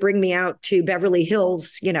decided to bring me out to Beverly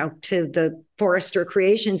Hills, to the Forrester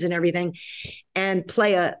Creations and everything, and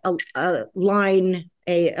play a line,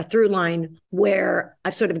 a through line where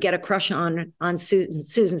I sort of get a crush on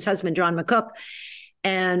Susan's husband, John McCook.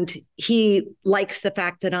 And he likes the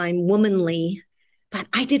fact that I'm womanly, but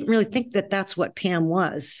I didn't really think that that's what Pam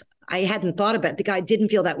was. I hadn't thought about it. The guy didn't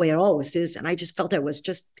feel that way at all with Susan. I just felt I was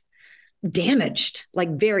just damaged,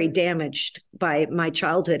 like very damaged by my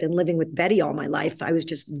childhood and living with Betty all my life. I was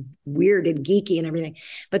just weird and geeky and everything.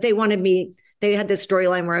 But they had this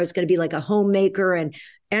storyline where I was going to be like a homemaker.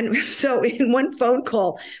 And so in one phone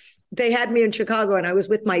call, they had me in Chicago and I was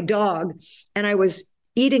with my dog and I was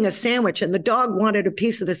eating a sandwich and the dog wanted a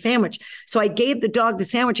piece of the sandwich. So I gave the dog the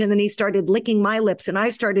sandwich and then he started licking my lips and I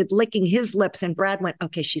started licking his lips and Brad went,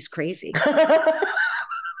 okay, she's crazy.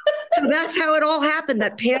 So that's how it all happened,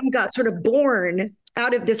 that Pam got sort of born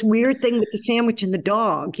out of this weird thing with the sandwich and the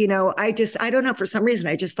dog. I don't know, for some reason,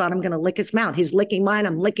 I just thought I'm going to lick his mouth. He's licking mine,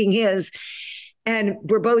 I'm licking his. And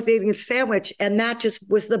we're both eating a sandwich. And that just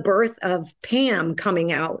was the birth of Pam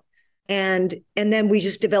coming out. And then we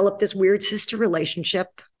just developed this weird sister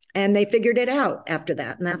relationship and they figured it out after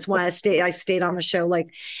that. And that's why I stayed on the show.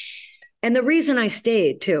 And the reason I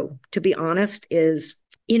stayed too, to be honest, is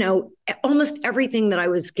almost everything that I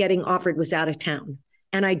was getting offered was out of town.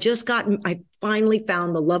 And I finally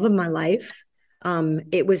found the love of my life.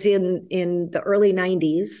 It was in the early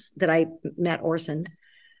 90s that I met Orson.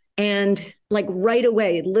 And like right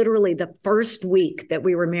away, literally the first week that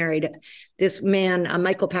we were married, this man,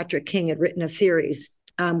 Michael Patrick King, had written a series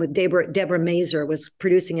with Deborah Mazur was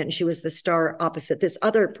producing it. And she was the star opposite this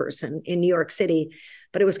other person in New York City,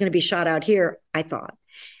 but it was going to be shot out here, I thought.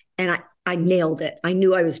 And I nailed it. I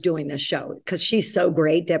knew I was doing this show because she's so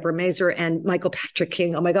great, Deborah Mazur, and Michael Patrick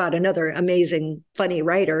King. Oh my God, another amazing, funny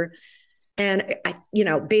writer. And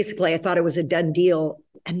basically I thought it was a done deal.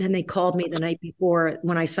 And then they called me the night before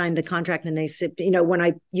when I signed the contract and they said,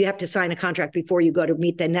 you have to sign a contract before you go to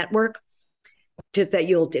meet the network, just that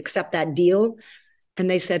you'll accept that deal. And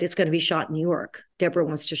they said, it's going to be shot in New York. Deborah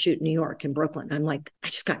wants to shoot in New York, in Brooklyn. I'm like, I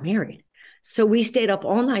just got married. So we stayed up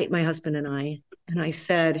all night, my husband and I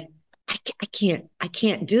said, I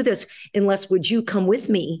can't do this unless would you come with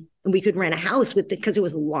me and we could rent a house because it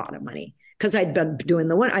was a lot of money. Because I'd been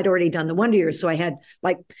doing I'd already done the Wonder Years. So I had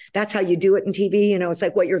that's how you do it in TV. It's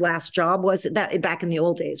like what your last job was that back in the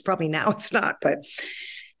old days, probably now it's not,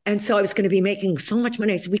 and so I was going to be making so much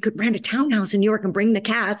money. I said, we could rent a townhouse in New York and bring the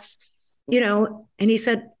cats, and he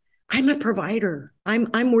said, I'm a provider.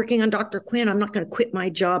 I'm working on Dr. Quinn. I'm not going to quit my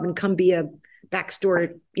job and come be a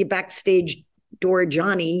backstage door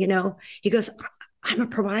Johnny, he goes, I'm a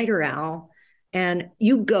provider, Al, and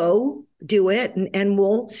you go do it and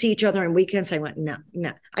we'll see each other on weekends. I went, no,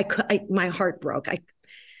 my heart broke.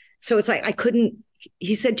 So it's like, I couldn't,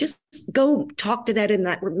 he said, just go talk to that and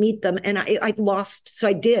that, meet them. And I lost. So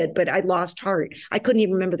I did, but I lost heart. I couldn't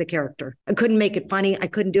even remember the character. I couldn't make it funny. I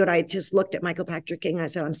couldn't do it. I just looked at Michael Patrick King. And I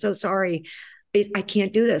said, I'm so sorry. I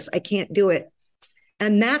can't do this. I can't do it.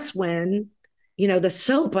 And that's when, the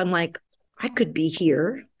soap, I'm like, I could be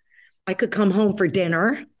here. I could come home for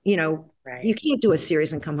dinner, Right. You can't do a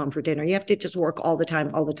series and come home for dinner. You have to just work all the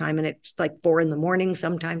time. And it's like 4 a.m.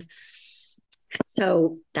 sometimes.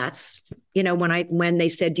 So that's, when they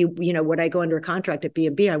said, would I go under a contract at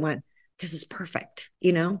B&B? I went, this is perfect,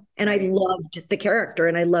 and I loved the character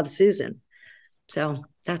and I loved Susan. So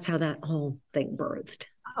that's how that whole thing birthed.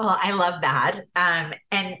 Oh, I love that.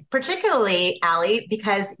 And particularly, Allie,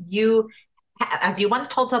 because you, as you once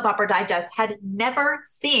told Soap Opera Digest, had never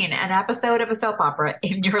seen an episode of a soap opera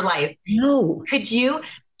in your life. No. Could you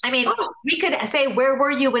I mean, we could say, where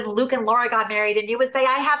were you when Luke and Laura got married? And you would say,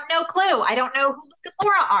 I have no clue. I don't know who Luke and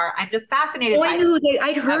Laura are. I'm just fascinated. I knew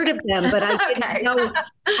I'd heard of them, but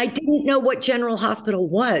I didn't know what General Hospital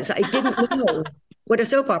was. I didn't know what a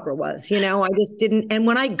soap opera was. I just didn't. And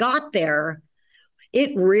when I got there,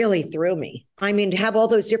 it really threw me. I mean, to have all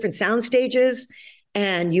those different sound stages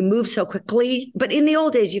and you move so quickly. But in the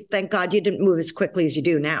old days, thank God you didn't move as quickly as you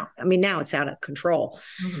do now. I mean, now it's out of control.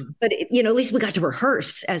 Mm-hmm. But, at least we got to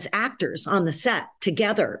rehearse as actors on the set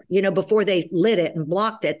together, before they lit it and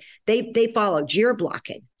blocked it. They followed gear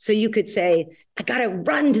blocking. So you could say, I got to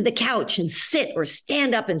run to the couch and sit or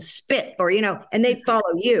stand up and spit or, and they'd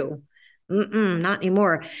follow you. Not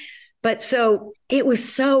anymore. But so it was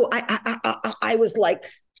so, I was like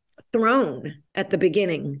thrown at the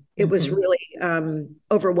beginning. It was really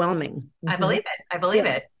overwhelming. I believe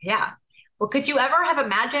it. Yeah. Well, could you ever have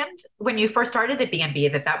imagined when you first started at B&B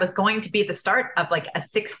that was going to be the start of like a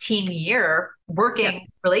 16-year working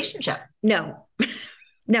relationship? No,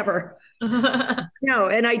 never. No.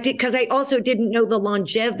 And I did, because I also didn't know the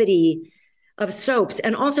longevity of soaps.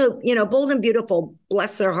 And also, Bold and Beautiful,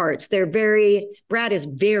 bless their hearts. Brad is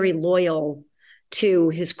very loyal to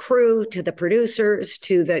his crew, to the producers,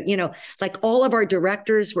 to the, like all of our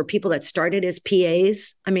directors were people that started as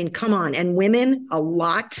PAs. I mean, come on. And women, a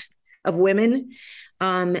lot of women.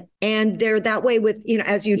 And they're that way with,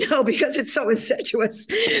 as because it's so incestuous,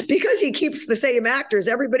 because he keeps the same actors.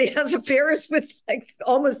 Everybody has affairs with like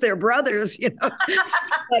almost their brothers,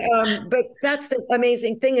 but that's the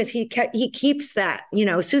amazing thing is he keeps that,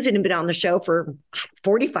 Susan had been on the show for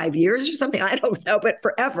 45 years or something. I don't know, but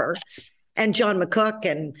forever. And John McCook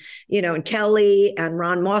and, and Kelly and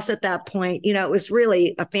Ron Moss at that point, it was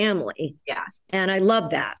really a family. Yeah. And I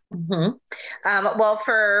love that. Mm-hmm. Well,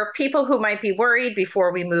 for people who might be worried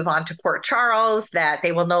before we move on to Port Charles that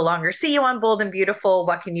they will no longer see you on Bold and Beautiful,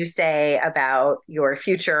 what can you say about your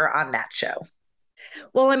future on that show?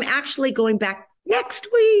 Well, I'm actually going back next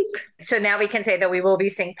week. So now we can say that we will be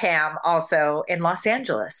seeing Pam also in Los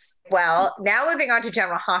Angeles. Well, now moving on to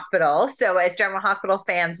General Hospital. So as General Hospital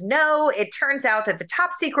fans know, it turns out that the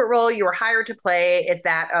top secret role you were hired to play is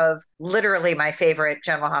that of literally my favorite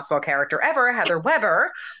General Hospital character ever, Heather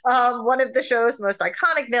Weber, one of the show's most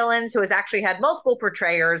iconic villains who has actually had multiple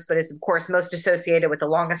portrayers, but is of course most associated with the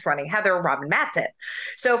longest running Heather, Robin Mattson.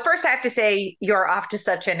 So first I have to say you're off to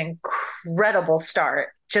such an incredible start.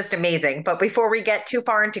 Just amazing. But before we get too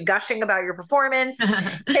far into gushing about your performance,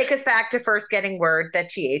 take us back to first getting word that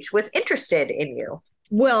GH was interested in you.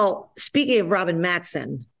 Well, speaking of Robin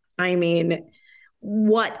Mattson, I mean,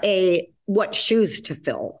 what shoes to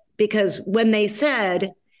fill. Because when they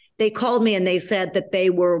called me and they said that they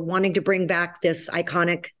were wanting to bring back this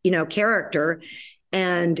iconic, character.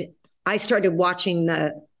 And I started watching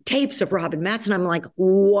the tapes of Robin Mattson. I'm like,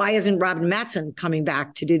 why isn't Robin Mattson coming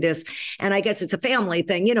back to do this? And I guess it's a family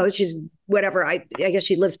thing, she's whatever. I guess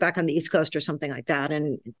she lives back on the East Coast or something like that.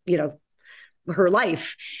 And, her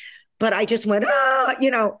life. But I just went,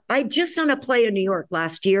 I just done a play in New York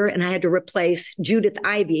last year and I had to replace Judith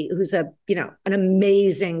Ivey, who's an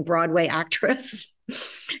amazing Broadway actress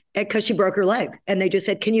because she broke her leg. And they just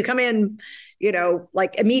said, can you come in,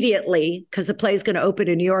 like immediately because the play is going to open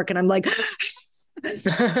in New York. And I'm like,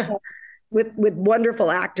 with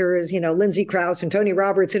wonderful actors, Lindsay Krause and Tony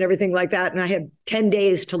Roberts and everything like that. And I had 10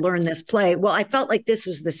 days to learn this play. Well, I felt like this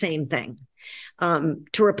was the same thing,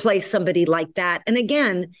 to replace somebody like that. And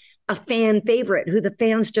again, a fan favorite who the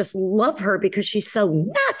fans just love her because she's so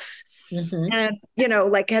nuts and,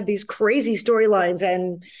 had these crazy storylines.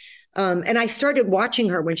 And I started watching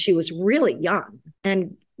her when she was really young.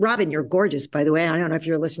 And Robin, you're gorgeous, by the way. I don't know if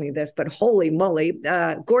you're listening to this, but holy moly,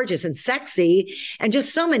 gorgeous and sexy and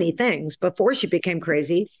just so many things before she became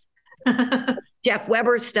crazy. Jeff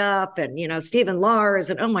Weber stuff and, Stephen Lars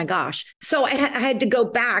and oh my gosh. So I had to go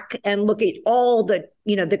back and look at all the,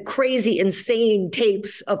 the crazy, insane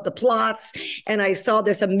tapes of the plots. And I saw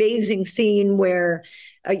this amazing scene where,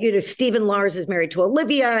 Stephen Lars is married to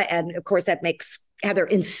Olivia. And of course that makes Heather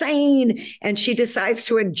insane, and she decides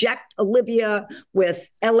to inject Olivia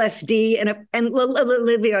with LSD, and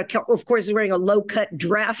Olivia, of course, is wearing a low-cut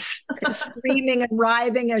dress, screaming and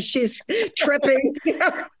writhing as she's tripping.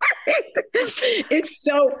 It's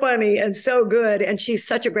so funny and so good, and she's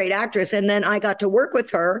such a great actress. And then I got to work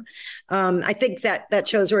with her. I think that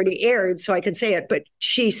show's already aired, so I can say it, but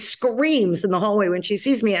she screams in the hallway when she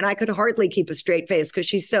sees me, and I could hardly keep a straight face because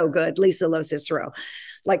she's so good, Lisa Lo Cicero.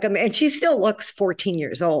 like, and she still looks 14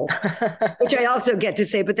 years old, which I also get to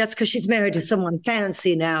say, but that's because she's married to someone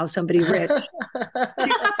fancy now, somebody rich.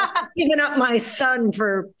 Giving up my son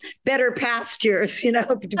for better pastures,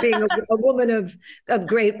 to being a woman of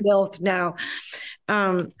great wealth now.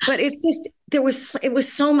 But it's just, it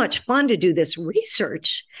was so much fun to do this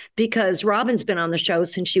research because Robin's been on the show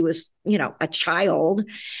since she was, a child.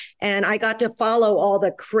 And I got to follow all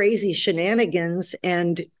the crazy shenanigans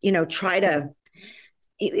and, try to,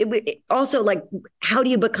 also like, how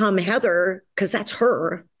do you become Heather? Because that's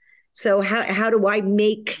her. So how do I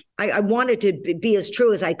make, I wanted to be as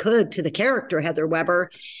true as I could to the character Heather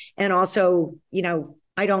Weber. And also,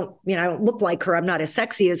 I don't look like her. I'm not as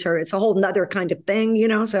sexy as her. It's a whole nother kind of thing,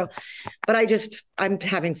 so, but I'm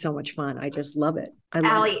having so much fun. I just love it.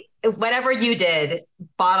 Allie, whatever you did,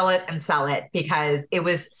 bottle it and sell it because it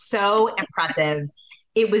was so impressive.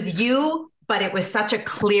 It was you, but it was such a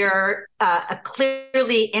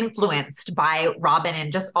clearly influenced by Robin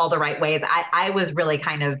in just all the right ways. I was really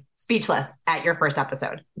kind of speechless at your first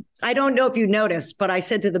episode. I don't know if you noticed, but I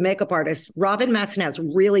said to the makeup artist, Robin Masson has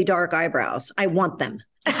really dark eyebrows. I want them.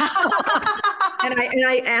 and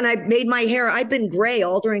I made my hair. I've been gray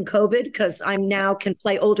all during COVID because I'm now can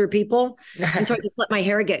play older people. And so I just let my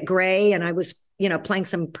hair get gray. And I was, playing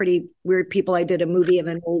some pretty weird people. I did a movie of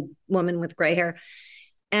an old woman with gray hair.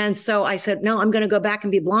 And so I said, no, I'm going to go back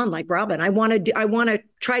and be blonde like Robin. I want to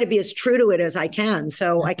try to be as true to it as I can.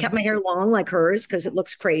 So I kept my hair long like hers because it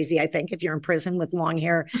looks crazy, I think, if you're in prison with long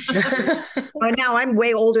hair. But now I'm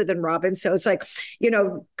way older than Robin. So it's like,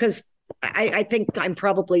 because I think I'm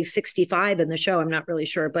probably 65 in the show. I'm not really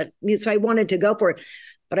sure. But so I wanted to go for it.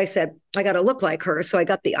 But I said, I got to look like her. So I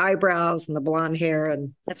got the eyebrows and the blonde hair.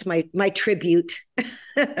 And that's my tribute.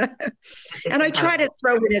 And I try to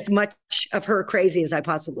throw in as much of her crazy as I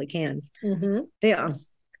possibly can. Mm-hmm. Yeah.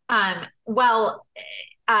 Well,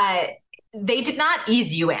 they did not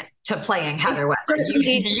ease you in to playing Heather Weber.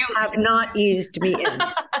 You have not eased me in.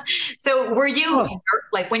 So were you,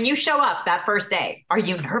 like when you show up that first day, are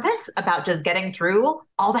you nervous about just getting through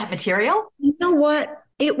all that material? You know what?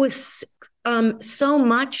 It was so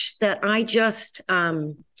much that I just,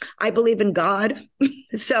 I believe in God.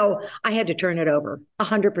 So I had to turn it over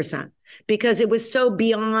 100% because it was so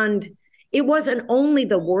beyond, it wasn't only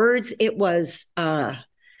the words, it was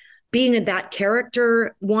being in that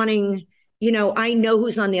character, wanting, I know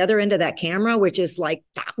who's on the other end of that camera, which is like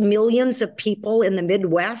millions of people in the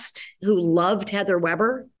Midwest who loved Heather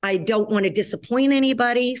Weber. I don't want to disappoint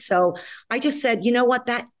anybody. So I just said, you know what,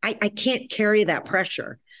 that I can't carry that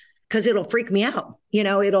pressure because it'll freak me out.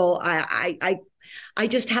 I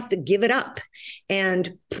just have to give it up.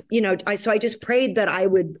 And, so I just prayed that I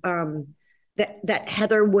would, that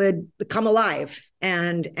Heather would come alive.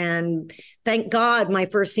 And thank God my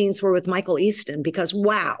first scenes were with Michael Easton because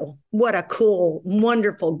wow, what a cool,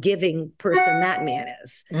 wonderful, giving person that man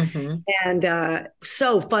is. Mm-hmm. And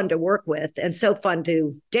so fun to work with and so fun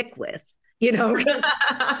to dick with, because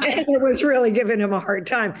Heather was really giving him a hard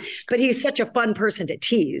time, but he's such a fun person to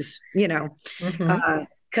tease, mm-hmm.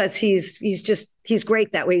 Because he's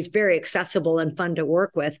great that way. He's very accessible and fun to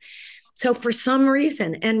work with. So for some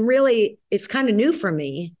reason, and really it's kind of new for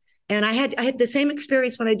me. And I had the same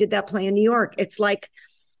experience when I did that play in New York. It's like,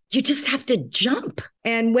 you just have to jump.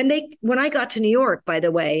 And when I got to New York, by the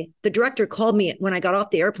way, the director called me when I got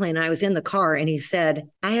off the airplane and I was in the car and he said,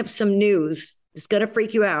 I have some news. It's going to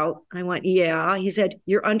freak you out. I went, yeah. He said,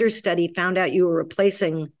 your understudy found out you were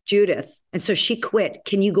replacing Judith. And so she quit.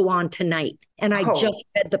 Can you go on tonight? And I just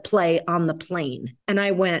read the play on the plane. And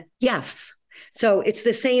I went, yes. So it's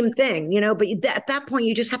the same thing, but at that point,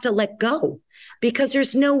 you just have to let go because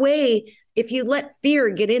there's no way if you let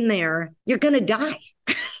fear get in there, you're going to die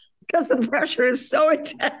because the pressure is so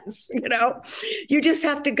intense. You just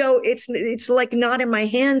have to go. It's like not in my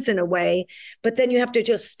hands in a way, but then you have to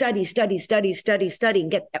just study,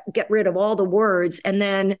 and get rid of all the words and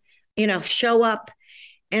then, show up.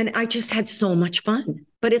 And I just had so much fun,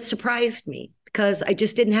 but it surprised me because I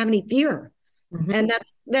just didn't have any fear. Mm-hmm. And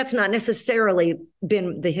that's not necessarily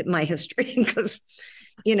been my history because,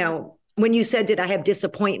 when you said, did I have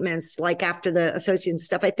disappointments like after the associate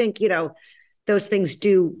stuff, I think, those things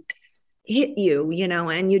do hit you,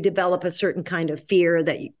 and you develop a certain kind of fear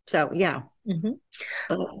yeah. Mm-hmm.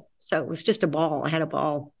 So it was just a ball. I had a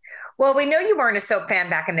ball. Well, we know you weren't a soap fan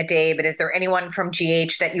back in the day, but is there anyone from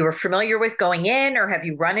GH that you were familiar with going in, or have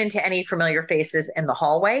you run into any familiar faces in the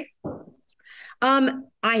hallway?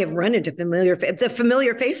 I have run into the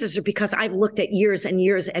familiar faces are because I've looked at years and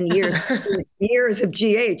years and years, years of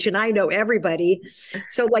GH and I know everybody.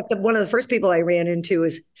 So like one of the first people I ran into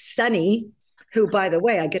is Sunny, who, by the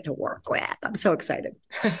way, I get to work with. I'm so excited.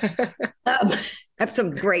 I have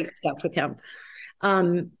some great stuff with him.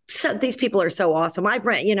 So these people are so awesome. I've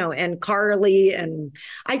read, and Carly and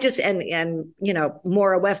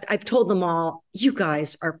Maura West, I've told them all, you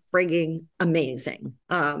guys are frigging amazing.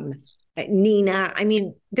 Nina, I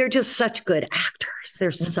mean, they're just such good actors.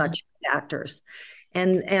 They're such good actors.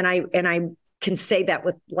 And I can say that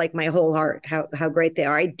with like my whole heart, how great they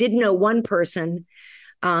are. I did know one person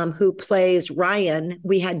who plays Ryan.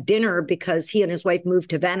 We had dinner because he and his wife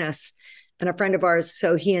moved to Venice, and a friend of ours.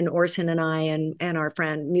 So he and Orson and I and our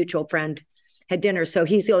mutual friend had dinner. So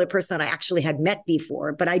he's the only person that I actually had met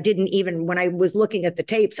before, but I didn't even, when I was looking at the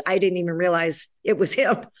tapes, I didn't even realize it was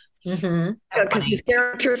him. Because his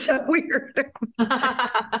character is so weird.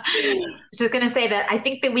 Just going to say that I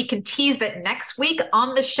think that we can tease that next week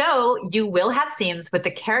on the show, you will have scenes with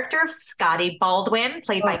the character of Scotty Baldwin,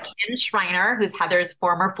 played by Ken Schreiner, who's Heather's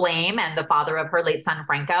former flame and the father of her late son,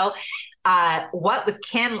 Franco. What was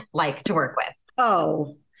Ken like to work with?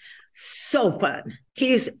 Oh, so fun.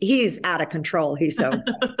 He's out of control. He's so fun.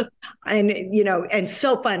 and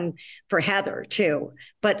so fun for Heather too.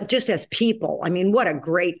 But just as people, I mean, what a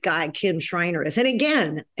great guy Kim Schreiner is. And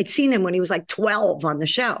again, I'd seen him when he was like 12 on the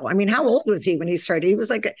show. I mean, how old was he when he started? He was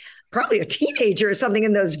like probably a teenager or something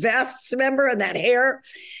in those vests, remember, and that hair.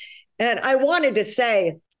 And I wanted to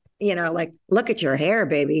say, like, look at your hair,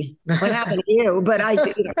 baby. What happened to you? But I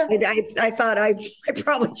thought I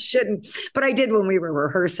probably shouldn't, but I did when we were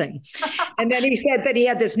rehearsing. And then he said that he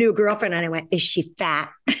had this new girlfriend, and I went, is she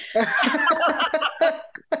fat?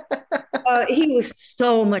 He was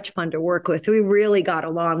so much fun to work with. We really got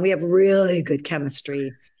along. We have really good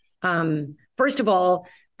chemistry. First of all,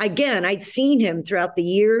 again, I'd seen him throughout the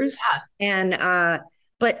years,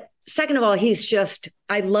 but second of all,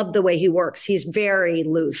 I love the way he works. He's very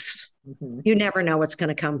loose. You never know what's going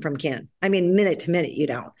to come from Ken. I mean, minute to minute, you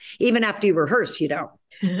don't. Even after you rehearse, you don't.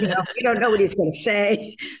 You don't know what he's going to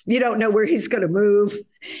say. You don't know where he's going to move.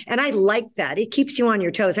 And I like that. It keeps you on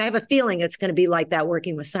your toes. I have a feeling it's going to be like that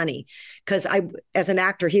working with Sonny, because as an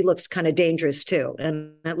actor, he looks kind of dangerous too.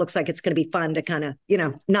 And it looks like it's going to be fun to kind of,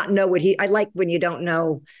 not know I like when you don't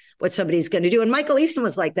know what somebody's going to do. And Michael Easton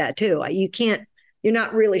was like that too. You're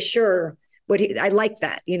not really sure I like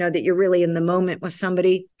that, that you're really in the moment with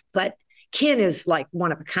somebody. But Ken is like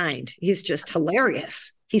one of a kind. He's just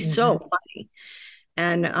hilarious. He's so funny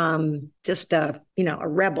and just a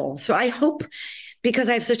rebel. So I hope, because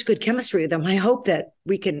I have such good chemistry with him, I hope that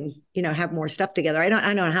we can, have more stuff together. I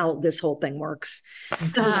don't know how this whole thing works.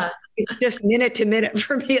 It's just minute to minute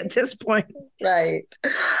for me at this point. Right.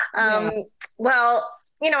 Well,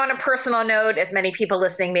 on a personal note, as many people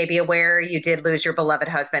listening may be aware, you did lose your beloved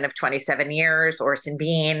husband of 27 years, Orson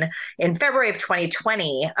Bean, in February of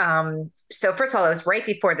 2020. So first of all, it was right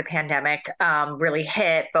before the pandemic really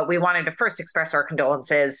hit, but we wanted to first express our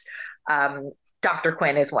condolences. Dr.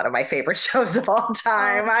 Quinn is one of my favorite shows of all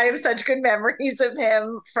time. I have such good memories of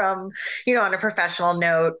him from, on a professional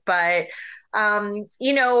note. But,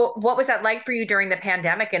 what was that like for you during the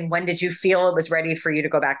pandemic? And when did you feel it was ready for you to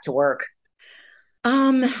go back to work?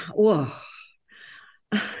 Whoa.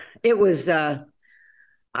 It was, it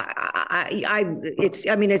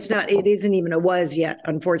isn't even a was yet,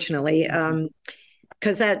 unfortunately.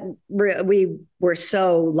 Cause we were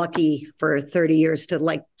so lucky for 30 years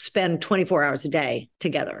to spend 24 hours a day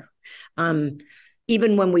together.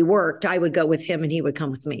 Even when we worked, I would go with him and he would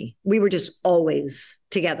come with me. We were just always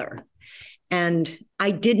together. And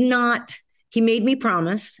he made me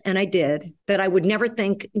promise, and I did, that I would never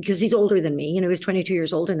think, because he's older than me, he was 22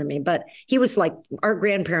 years older than me, but he was like, our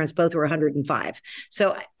grandparents both were 105.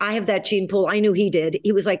 So I have that gene pool. I knew he did.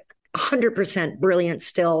 He was like 100% brilliant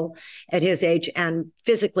still at his age and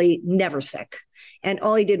physically never sick. And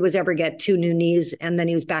all he did was ever get 2 new knees, and then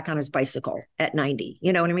he was back on his bicycle at 90.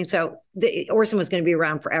 You know what I mean? So Orson was going to be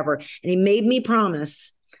around forever. And he made me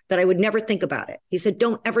promise that I would never think about it. He said,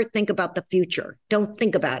 don't ever think about the future. Don't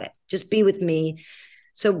think about it. Just be with me.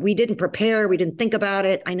 So we didn't prepare. We didn't think about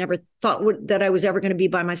it. I never thought that I was ever going to be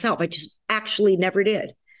by myself. I just actually never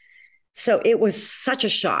did. So it was such a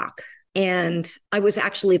shock. And I was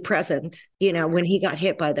actually present, when he got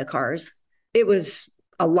hit by the cars. It was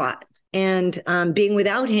a lot. And being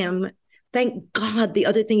without him, thank God, the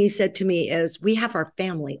other thing he said to me is, we have our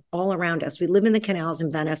family all around us. We live in the canals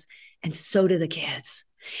in Venice, and so do the kids.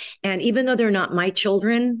 And even though they're not my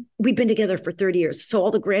children, we've been together for 30 years. So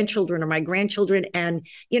all the grandchildren are my grandchildren, and,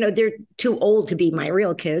 they're too old to be my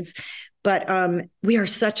real kids. But we are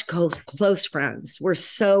such close friends.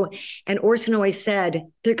 And Orson always said,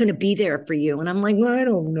 they're going to be there for you. And I'm like, well, I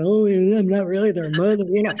don't know. I'm not really their mother,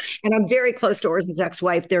 And I'm very close to Orson's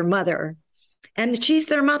ex-wife, their mother. And she's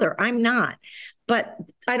their mother. I'm not. But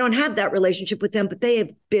I don't have that relationship with them, but they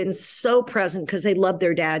have been so present because they love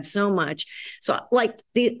their dad so much. So like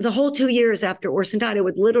the whole 2 years after Orson died, I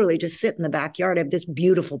would literally just sit in the backyard. I have this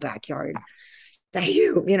beautiful backyard. Thank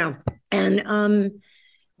you, and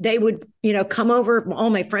they would, come over. All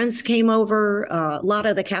my friends came over. A lot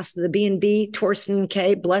of the cast of the B&B, Torsten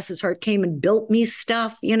Kay, bless his heart, came and built me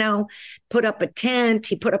stuff, put up a tent.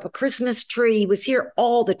 He put up a Christmas tree. He was here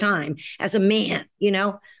all the time as a man,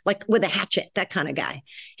 like with a hatchet, that kind of guy.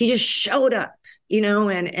 He just showed up,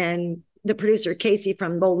 and the producer, Casey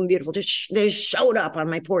from Bold and Beautiful, they showed up on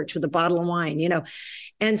my porch with a bottle of wine,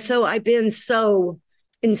 And so I've been so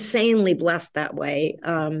insanely blessed that way.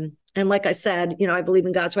 And like I said, I believe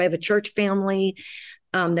in God. So I have a church family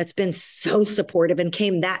that's been so supportive and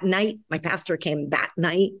came that night. My pastor came that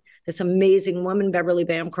night. This amazing woman, Beverly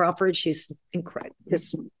Bam Crawford. She's incredible.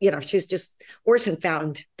 She's just, Orson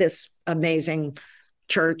found this amazing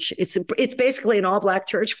church. It's basically an all Black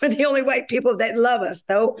church. We're the only white people that love us,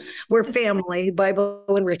 though. We're family, Bible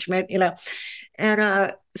enrichment,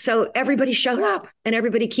 And so everybody showed up and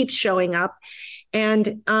everybody keeps showing up.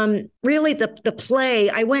 And really the play,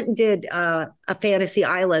 I went and did a Fantasy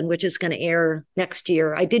Island, which is going to air next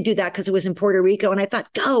year. I did do that because it was in Puerto Rico. And I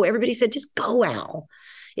thought, go. Everybody said, just go, Al.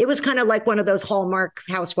 It was kind of like one of those Hallmark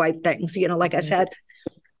housewife things, like I said.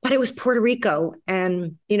 But it was Puerto Rico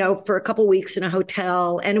and, for a couple of weeks in a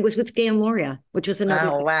hotel. And it was with Dan Lauria, which was another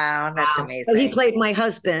thing. Wow. That's amazing. So he played my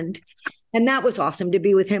husband. And that was awesome to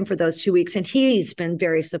be with him for those 2 weeks. And he's been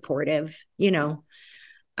very supportive,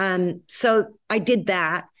 So I did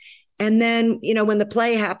that. And then, when the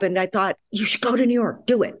play happened, I thought, you should go to New York,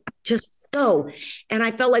 do it, just go. And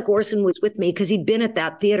I felt like Orson was with me because he'd been at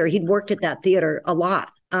that theater. He'd worked at that theater a lot.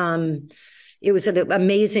 It was an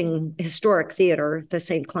amazing historic theater, the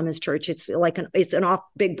St. Clemens Church. It's like an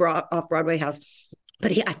off-Broadway house.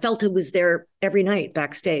 But I felt it was there every night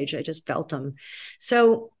backstage. I just felt him.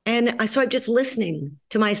 So I'm just listening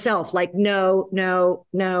to myself, like, no,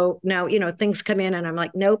 things come in and I'm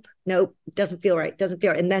like, nope, doesn't feel right.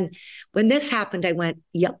 And then when this happened, I went,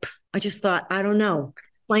 yep. I just thought, I don't know,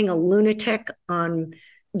 playing a lunatic on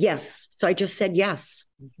yes. So I just said yes.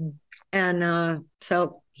 Mm-hmm. And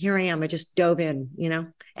so here I am. I just dove in,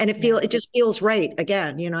 and it just feels right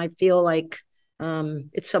again. I feel like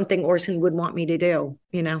it's something Orson would want me to do,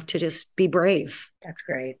 to just be brave. That's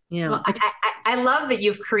great. Well, I love that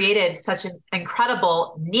you've created such an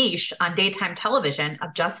incredible niche on daytime television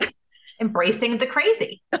of just embracing the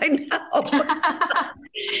crazy. I know.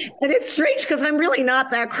 And it's strange because I'm really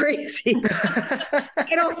not that crazy. I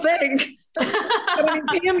don't think. But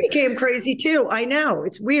Pam became crazy too. I know.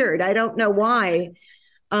 It's weird. I don't know why.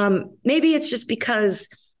 Maybe it's just because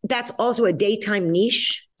that's also a daytime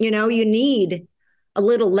niche. You need a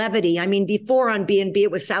little levity. I mean, before on B&B,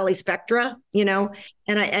 it was Sally Spectra,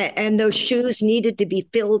 and those shoes needed to be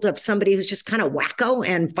filled of somebody who's just kind of wacko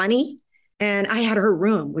and funny. And I had her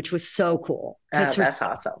room, which was so cool. Oh, that's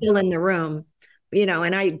awesome. Still in the room,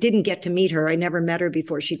 and I didn't get to meet her. I never met her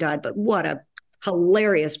before she died, but what a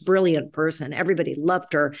hilarious, brilliant person. Everybody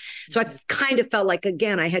loved her. So I kind of felt like,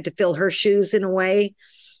 again, I had to fill her shoes in a way,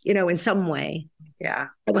 in some way. Yeah.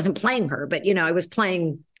 I wasn't playing her, but, I was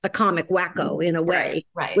playing a comic wacko in a way,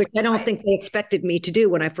 right, which I don't think they expected me to do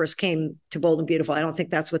when I first came to Bold and Beautiful. I don't think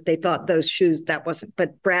that's what they thought, those shoes, that wasn't,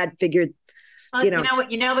 but Brad figured, well, you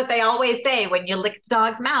know what they always say, when you lick the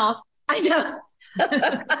dog's mouth. I know.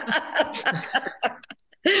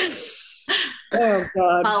 Oh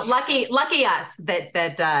God. Well, lucky us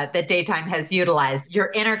that daytime has utilized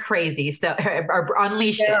your inner crazy, so or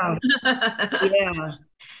unleashed it.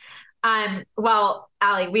 Yeah. Well,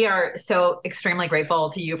 Ali, we are so extremely grateful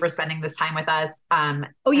to you for spending this time with us.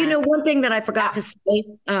 One thing that I forgot to say,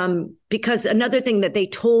 because another thing that they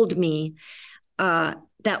told me,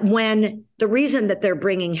 that when the reason that they're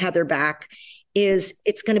bringing Heather back is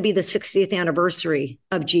it's going to be the 60th anniversary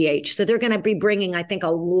of GH. So they're going to be bringing, I think, a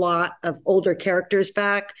lot of older characters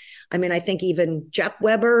back. I mean, I think even Jeff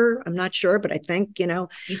Weber, I'm not sure, but I think,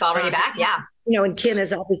 he's already back. Yeah. And Ken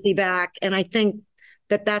is obviously back. And I think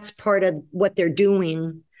that that's part of what they're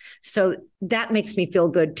doing. So that makes me feel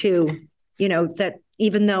good too. That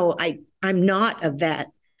even though I'm not a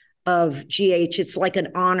vet of GH, it's like an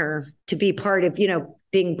honor to be part of,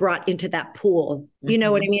 being brought into that pool. You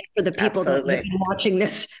know what I mean? For the people that have been watching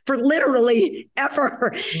this for literally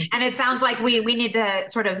ever. And it sounds like we need to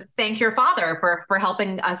sort of thank your father for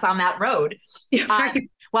helping us on that road. Right.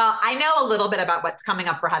 Well, I know a little bit about what's coming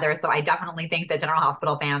up for Heather, so I definitely think that General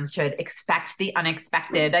Hospital fans should expect the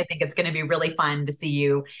unexpected. I think it's going to be really fun to see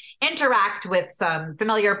you interact with some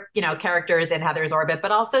familiar, characters in Heather's orbit,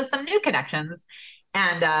 but also some new connections.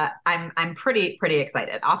 And I'm pretty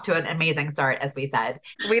excited. Off to an amazing start, as we said.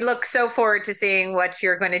 We look so forward to seeing what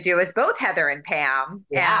you're going to do as both Heather and Pam.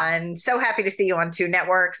 Yeah. And so happy to see you on two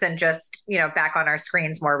networks and just, back on our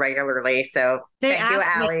screens more regularly. So thank you,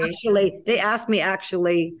 Allie. They asked me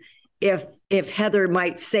actually if Heather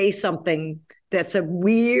might say something that's a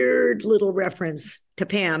weird little reference to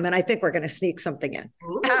Pam, and I think we're going to sneak something in.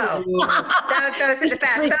 Oh, those are the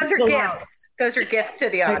best. Those are gifts. Those are gifts to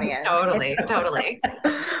the audience. Totally.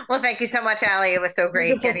 Well, thank you so much, Allie. It was so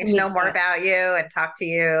great getting to know more about you and talk to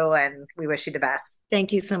you, and we wish you the best.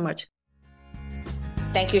 Thank you so much.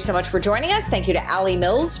 Thank you so much for joining us. Thank you to Allie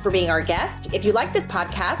Mills for being our guest. If you like this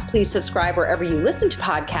podcast, please subscribe wherever you listen to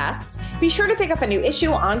podcasts. Be sure to pick up a new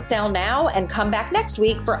issue on sale now and come back next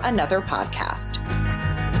week for another podcast.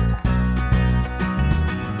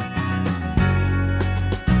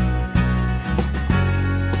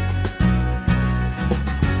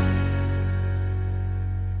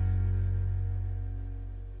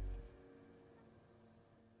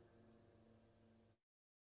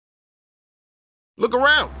 Look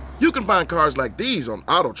around. You can find cars like these on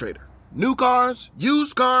AutoTrader. New cars,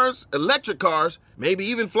 used cars, electric cars, maybe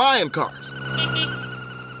even flying cars.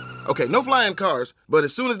 Okay, no flying cars, but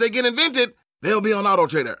as soon as they get invented, they'll be on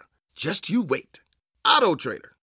AutoTrader. Just you wait. AutoTrader.